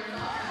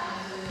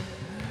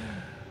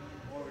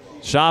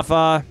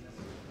 Shaffa,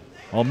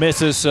 well,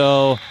 misses,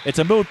 so it's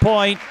a moot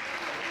point.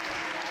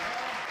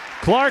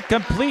 Clark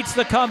completes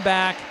the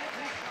comeback,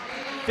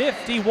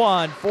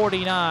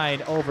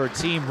 51-49 over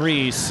Team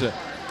Reese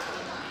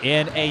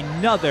in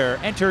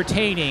another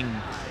entertaining,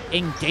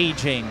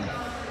 engaging,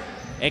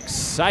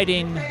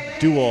 exciting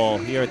duel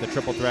here at the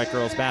Triple Threat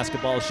Girls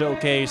Basketball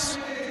Showcase.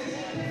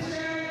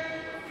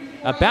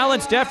 A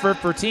balanced effort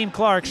for Team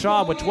Clark.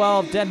 Shaw with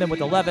 12, Denman with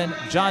 11,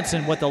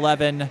 Johnson with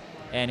 11,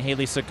 and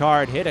Hailey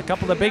Sicard hit a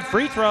couple of big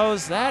free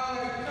throws. That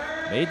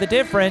made the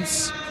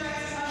difference.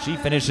 She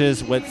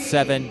finishes with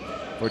 7.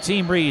 For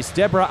Team Reese,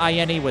 Deborah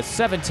Ayeni with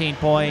 17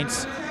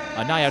 points,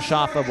 Anaya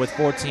Shaffa with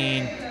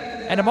 14,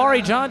 and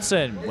Amari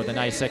Johnson with a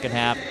nice second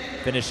half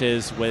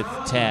finishes with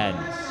 10.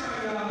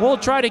 We'll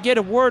try to get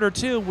a word or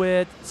two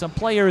with some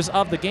players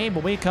of the game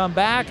when we come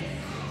back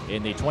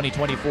in the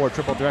 2024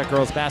 Triple Threat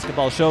Girls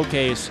Basketball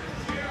Showcase.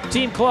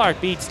 Team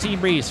Clark beats Team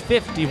Reese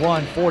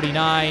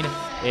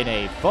 51-49 in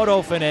a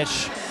photo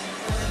finish.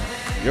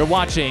 You're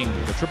watching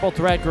the Triple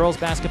Threat Girls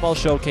Basketball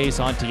Showcase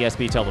on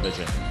TSB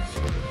Television.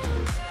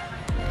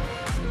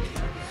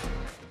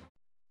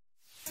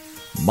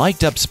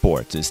 Mic'd Up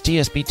Sports is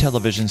TSB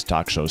Television's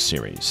talk show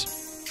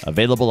series.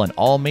 Available on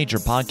all major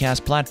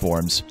podcast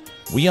platforms,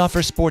 we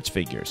offer sports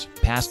figures,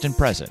 past and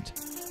present,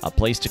 a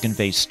place to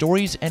convey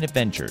stories and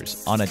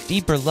adventures on a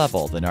deeper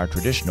level than our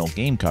traditional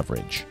game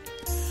coverage.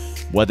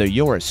 Whether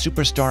you're a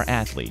superstar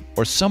athlete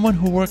or someone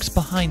who works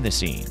behind the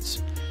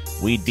scenes,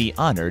 we'd be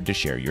honored to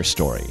share your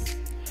story.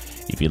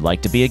 If you'd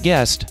like to be a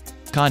guest,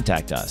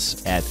 contact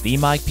us at The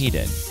Mike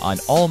Peden on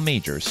all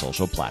major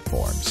social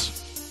platforms.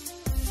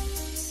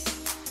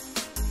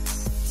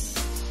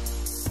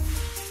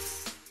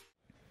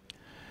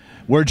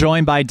 We're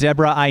joined by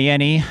Deborah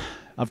Ayeni.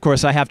 Of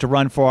course, I have to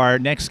run for our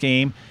next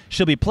game.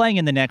 She'll be playing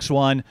in the next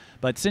one,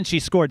 but since she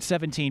scored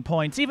 17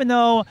 points, even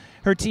though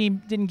her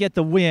team didn't get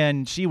the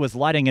win, she was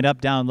lighting it up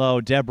down low.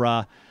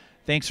 Deborah,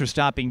 thanks for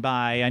stopping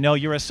by. I know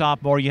you're a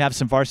sophomore, you have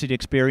some varsity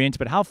experience,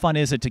 but how fun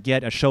is it to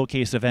get a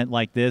showcase event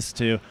like this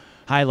to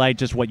highlight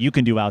just what you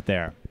can do out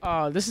there?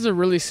 This is a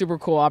really super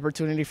cool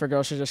opportunity for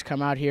girls to just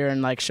come out here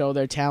and like show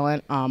their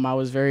talent. I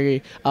was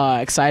very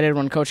excited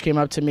when Coach came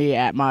up to me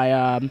at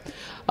my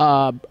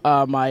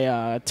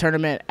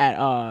tournament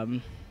at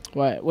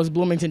what was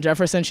Bloomington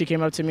Jefferson. She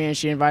came up to me and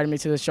she invited me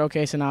to the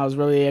showcase, and I was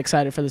really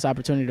excited for this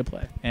opportunity to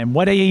play. And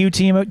what AAU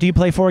team do you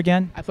play for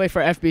again? I play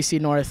for FBC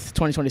North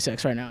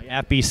 2026 right now.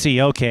 Yeah. FBC,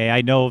 okay.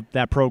 I know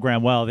that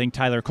program well. I think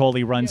Tyler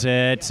Coley runs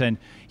it, and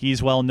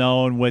he's well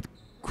known with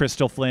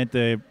Crystal Flint,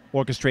 the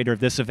orchestrator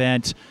of this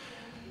event.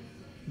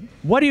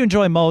 What do you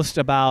enjoy most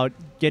about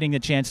getting the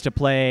chance to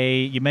play?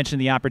 You mentioned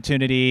the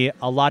opportunity.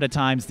 A lot of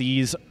times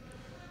these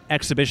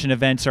exhibition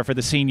events are for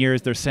the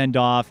seniors, their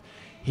send-off.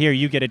 Here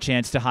you get a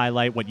chance to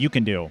highlight what you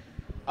can do.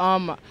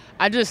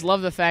 I just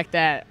love the fact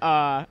that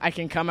I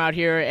can come out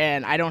here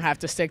and I don't have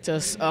to stick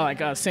to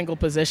like a single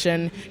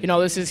position. You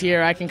know, this is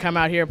here. I can come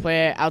out here,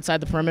 play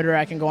outside the perimeter.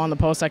 I can go on the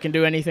post. I can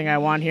do anything I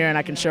want here, and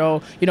I can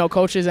show, you know,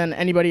 coaches and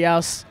anybody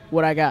else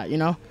what I got, you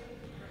know.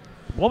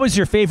 What was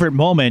your favorite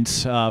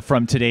moment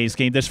from today's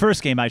game? This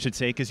first game, I should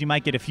say, because you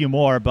might get a few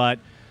more, but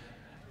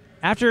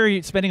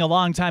after spending a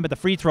long time at the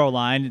free throw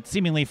line,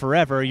 seemingly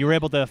forever, you were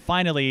able to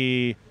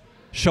finally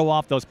show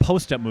off those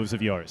post-up moves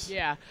of yours.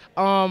 Yeah.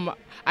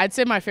 I'd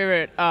say my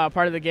favorite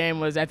part of the game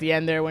was at the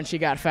end there when she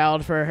got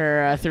fouled for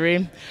her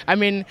 3. I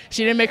mean,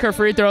 she didn't make her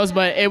free throws,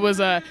 but it was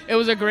a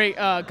great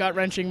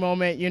gut-wrenching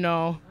moment. You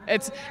know,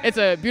 it's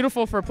a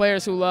beautiful for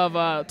players who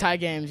love tie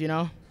games. You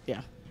know.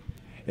 Yeah.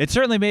 It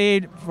certainly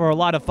made for a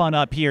lot of fun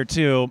up here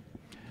too.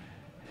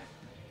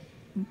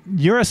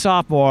 You're a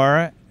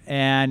sophomore,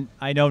 and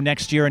I know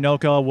next year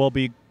Anoka will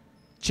be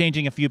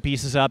changing a few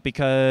pieces up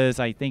because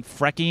I think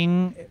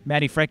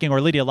Maddie Frecking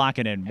or Lydia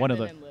Lockinen, one of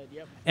the.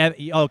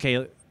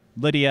 Okay,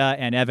 Lydia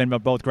and Evan are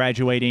both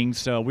graduating,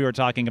 so we were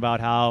talking about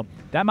how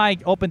that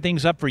might open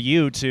things up for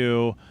you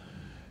to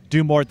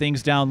do more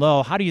things down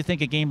low. How do you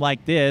think a game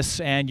like this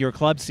and your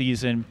club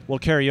season will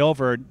carry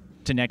over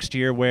to next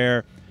year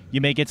where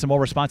you may get some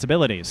more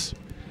responsibilities?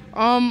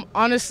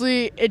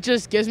 Honestly, it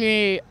just gives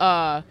me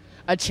a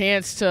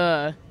chance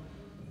to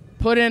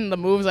put in the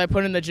moves I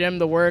put in the gym,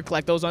 the work,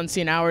 like those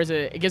unseen hours.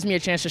 It gives me a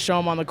chance to show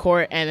them on the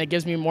court, and it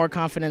gives me more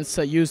confidence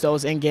to use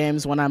those in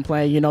games when I'm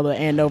playing, you know, the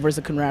Andovers,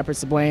 the Coon Rapids,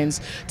 the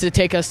Blaines, to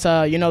take us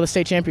to, you know, the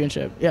state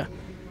championship. Yeah.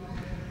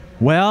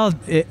 Well,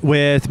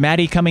 with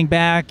Maddie coming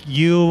back,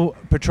 you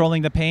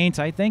patrolling the paint,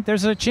 I think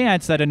there's a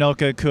chance that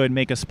Anoka could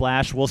make a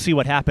splash. We'll see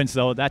what happens,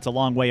 though. That's a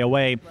long way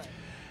away. Right.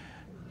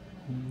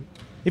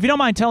 If you don't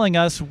mind telling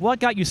us, what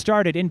got you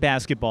started in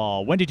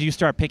basketball? When did you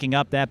start picking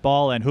up that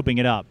ball and hooping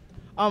it up?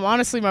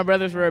 Honestly, my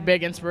brothers were a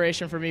big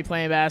inspiration for me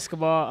playing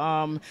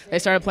basketball. They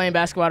started playing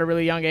basketball at a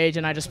really young age,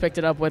 and I just picked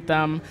it up with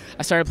them.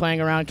 I started playing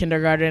around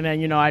kindergarten,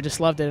 and, you know, I just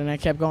loved it, and I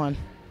kept going.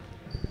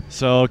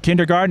 So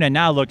kindergarten, and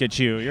now look at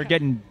you. You're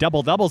getting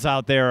double-doubles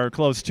out there or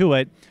close to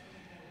it.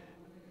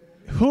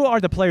 Who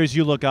are the players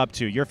you look up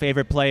to, your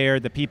favorite player,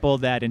 the people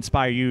that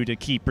inspire you to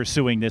keep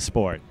pursuing this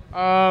sport?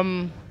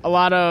 A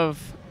lot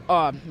of...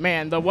 Oh,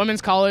 man, the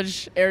women's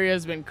college area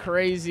has been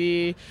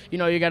crazy. You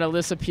know, you got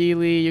Alyssa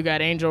Peely, you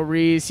got Angel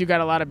Reese, you got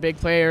a lot of big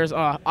players.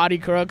 Audie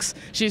Crooks,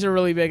 she's a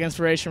really big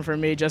inspiration for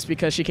me just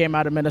because she came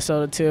out of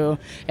Minnesota too.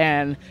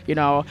 And, you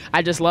know,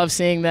 I just love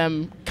seeing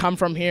them come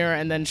from here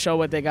and then show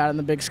what they got on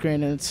the big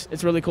screen. And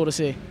it's really cool to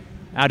see.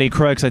 Audie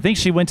Crooks, I think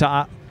she went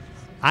to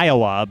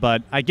Iowa,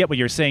 but I get what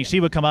you're saying. She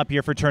would come up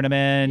here for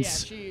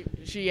tournaments.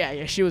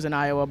 Yeah, she was in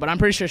Iowa, but I'm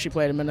pretty sure she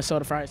played in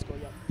Minnesota for high school.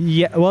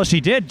 Yeah, well,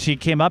 she did. She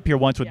came up here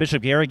once with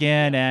Bishop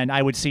Garrigan, and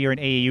I would see her in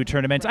AAU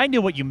tournaments. I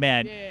knew what you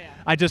meant. Yeah.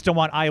 I just don't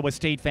want Iowa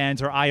State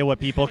fans or Iowa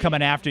people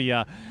coming after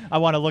you. I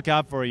want to look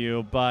out for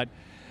you. But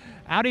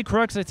Audie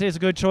Crooks, I'd say, is a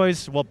good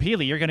choice. Well,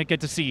 Peely, you're going to get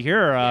to see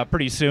her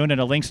pretty soon in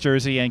a Lynx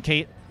jersey. And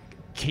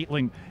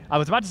Caitlin, I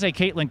was about to say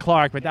Caitlin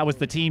Clark, but that was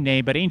the team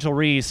name. But Angel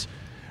Reese,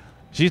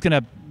 she's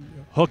going to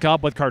hook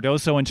up with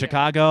Cardoso in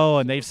Chicago,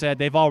 and they've said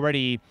they've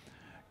already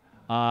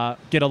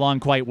get along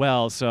quite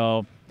well.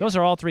 So those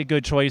are all 3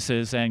 good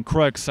choices. And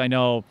Crooks, I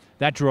know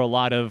that drew a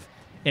lot of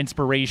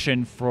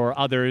inspiration for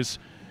others,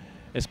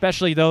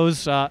 especially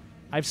those,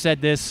 I've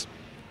said this,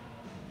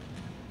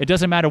 it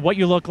doesn't matter what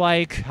you look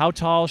like, how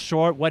tall,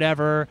 short,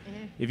 whatever.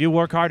 Mm-hmm. If you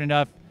work hard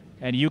enough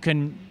and you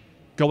can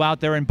go out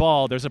there and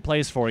ball, there's a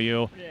place for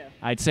you. Yeah.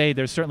 I'd say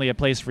there's certainly a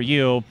place for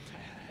you.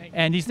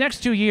 And these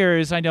next 2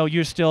 years, I know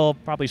you're still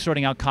probably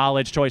sorting out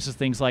college choices,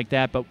 things like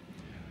that, but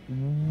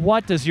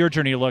what does your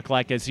journey look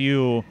like as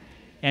you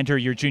enter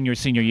your junior,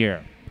 senior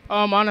year?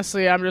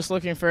 Honestly, I'm just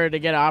looking to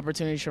get an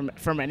opportunity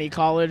from any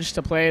college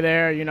to play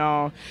there. You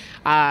know,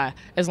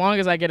 as long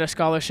as I get a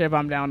scholarship,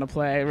 I'm down to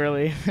play,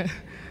 really.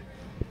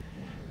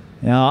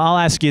 Now, I'll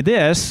ask you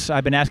this.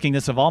 I've been asking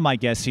this of all my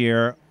guests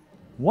here.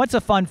 What's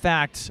a fun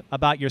fact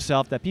about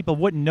yourself that people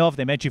wouldn't know if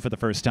they met you for the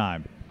first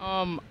time?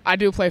 I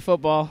do play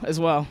football as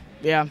well,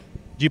 yeah.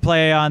 Do you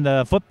play on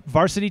the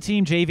varsity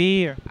team,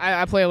 JV? Or?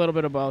 I play a little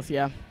bit of both,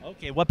 yeah.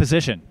 Okay, what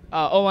position?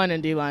 O-line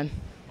and D-line.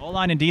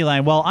 O-line and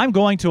D-line. Well, I'm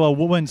going to a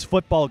women's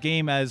football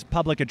game as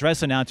public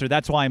address announcer.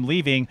 That's why I'm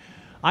leaving.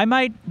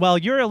 Well,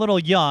 you're a little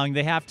young.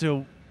 They have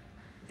to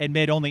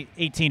admit only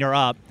 18 or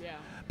up. Yeah.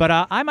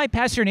 But I might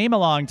pass your name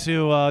along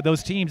to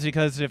those teams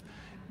because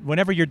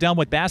whenever you're done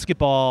with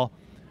basketball,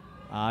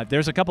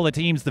 there's a couple of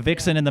teams, the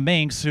Vixen and the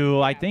Minx,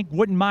 who I think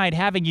wouldn't mind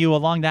having you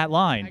along that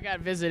line. I got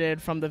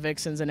visited from the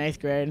Vixens in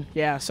 8th grade.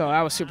 Yeah, so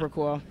that was super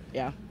cool.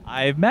 Yeah.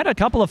 I've met a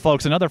couple of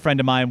folks. Another friend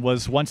of mine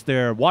was once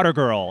their water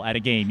girl at a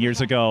game years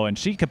ago, and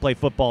she could play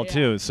football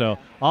too. So,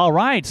 all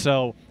right.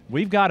 So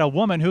we've got a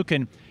woman who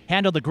can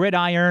handle the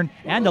gridiron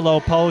and the low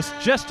post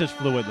just as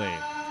fluidly.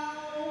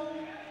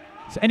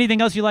 So anything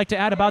else you'd like to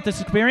add about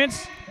this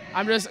experience?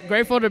 I'm just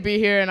grateful to be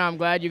here, and I'm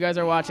glad you guys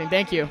are watching.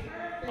 Thank you.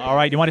 All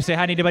right. You want to say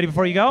hi to anybody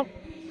before you go?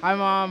 Hi,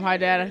 Mom. Hi,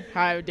 Dad.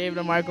 Hi, David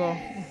and Michael.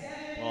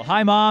 Well,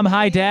 hi, Mom.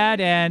 Hi,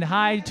 Dad. And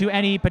hi to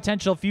any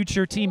potential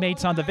future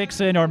teammates on the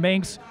Vixen or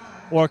Minx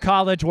or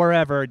college,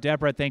 wherever.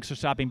 Deborah, thanks for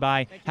stopping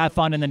by. Have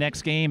fun in the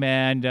next game,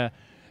 and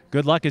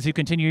good luck as you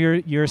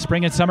continue your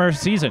spring and summer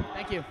season.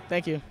 Thank you.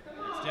 Thank you.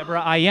 It's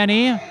Deborah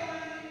Ayeni.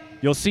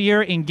 You'll see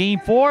her in Game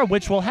 4,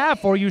 which we'll have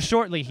for you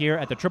shortly here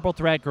at the Triple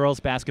Threat Girls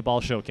Basketball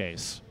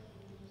Showcase.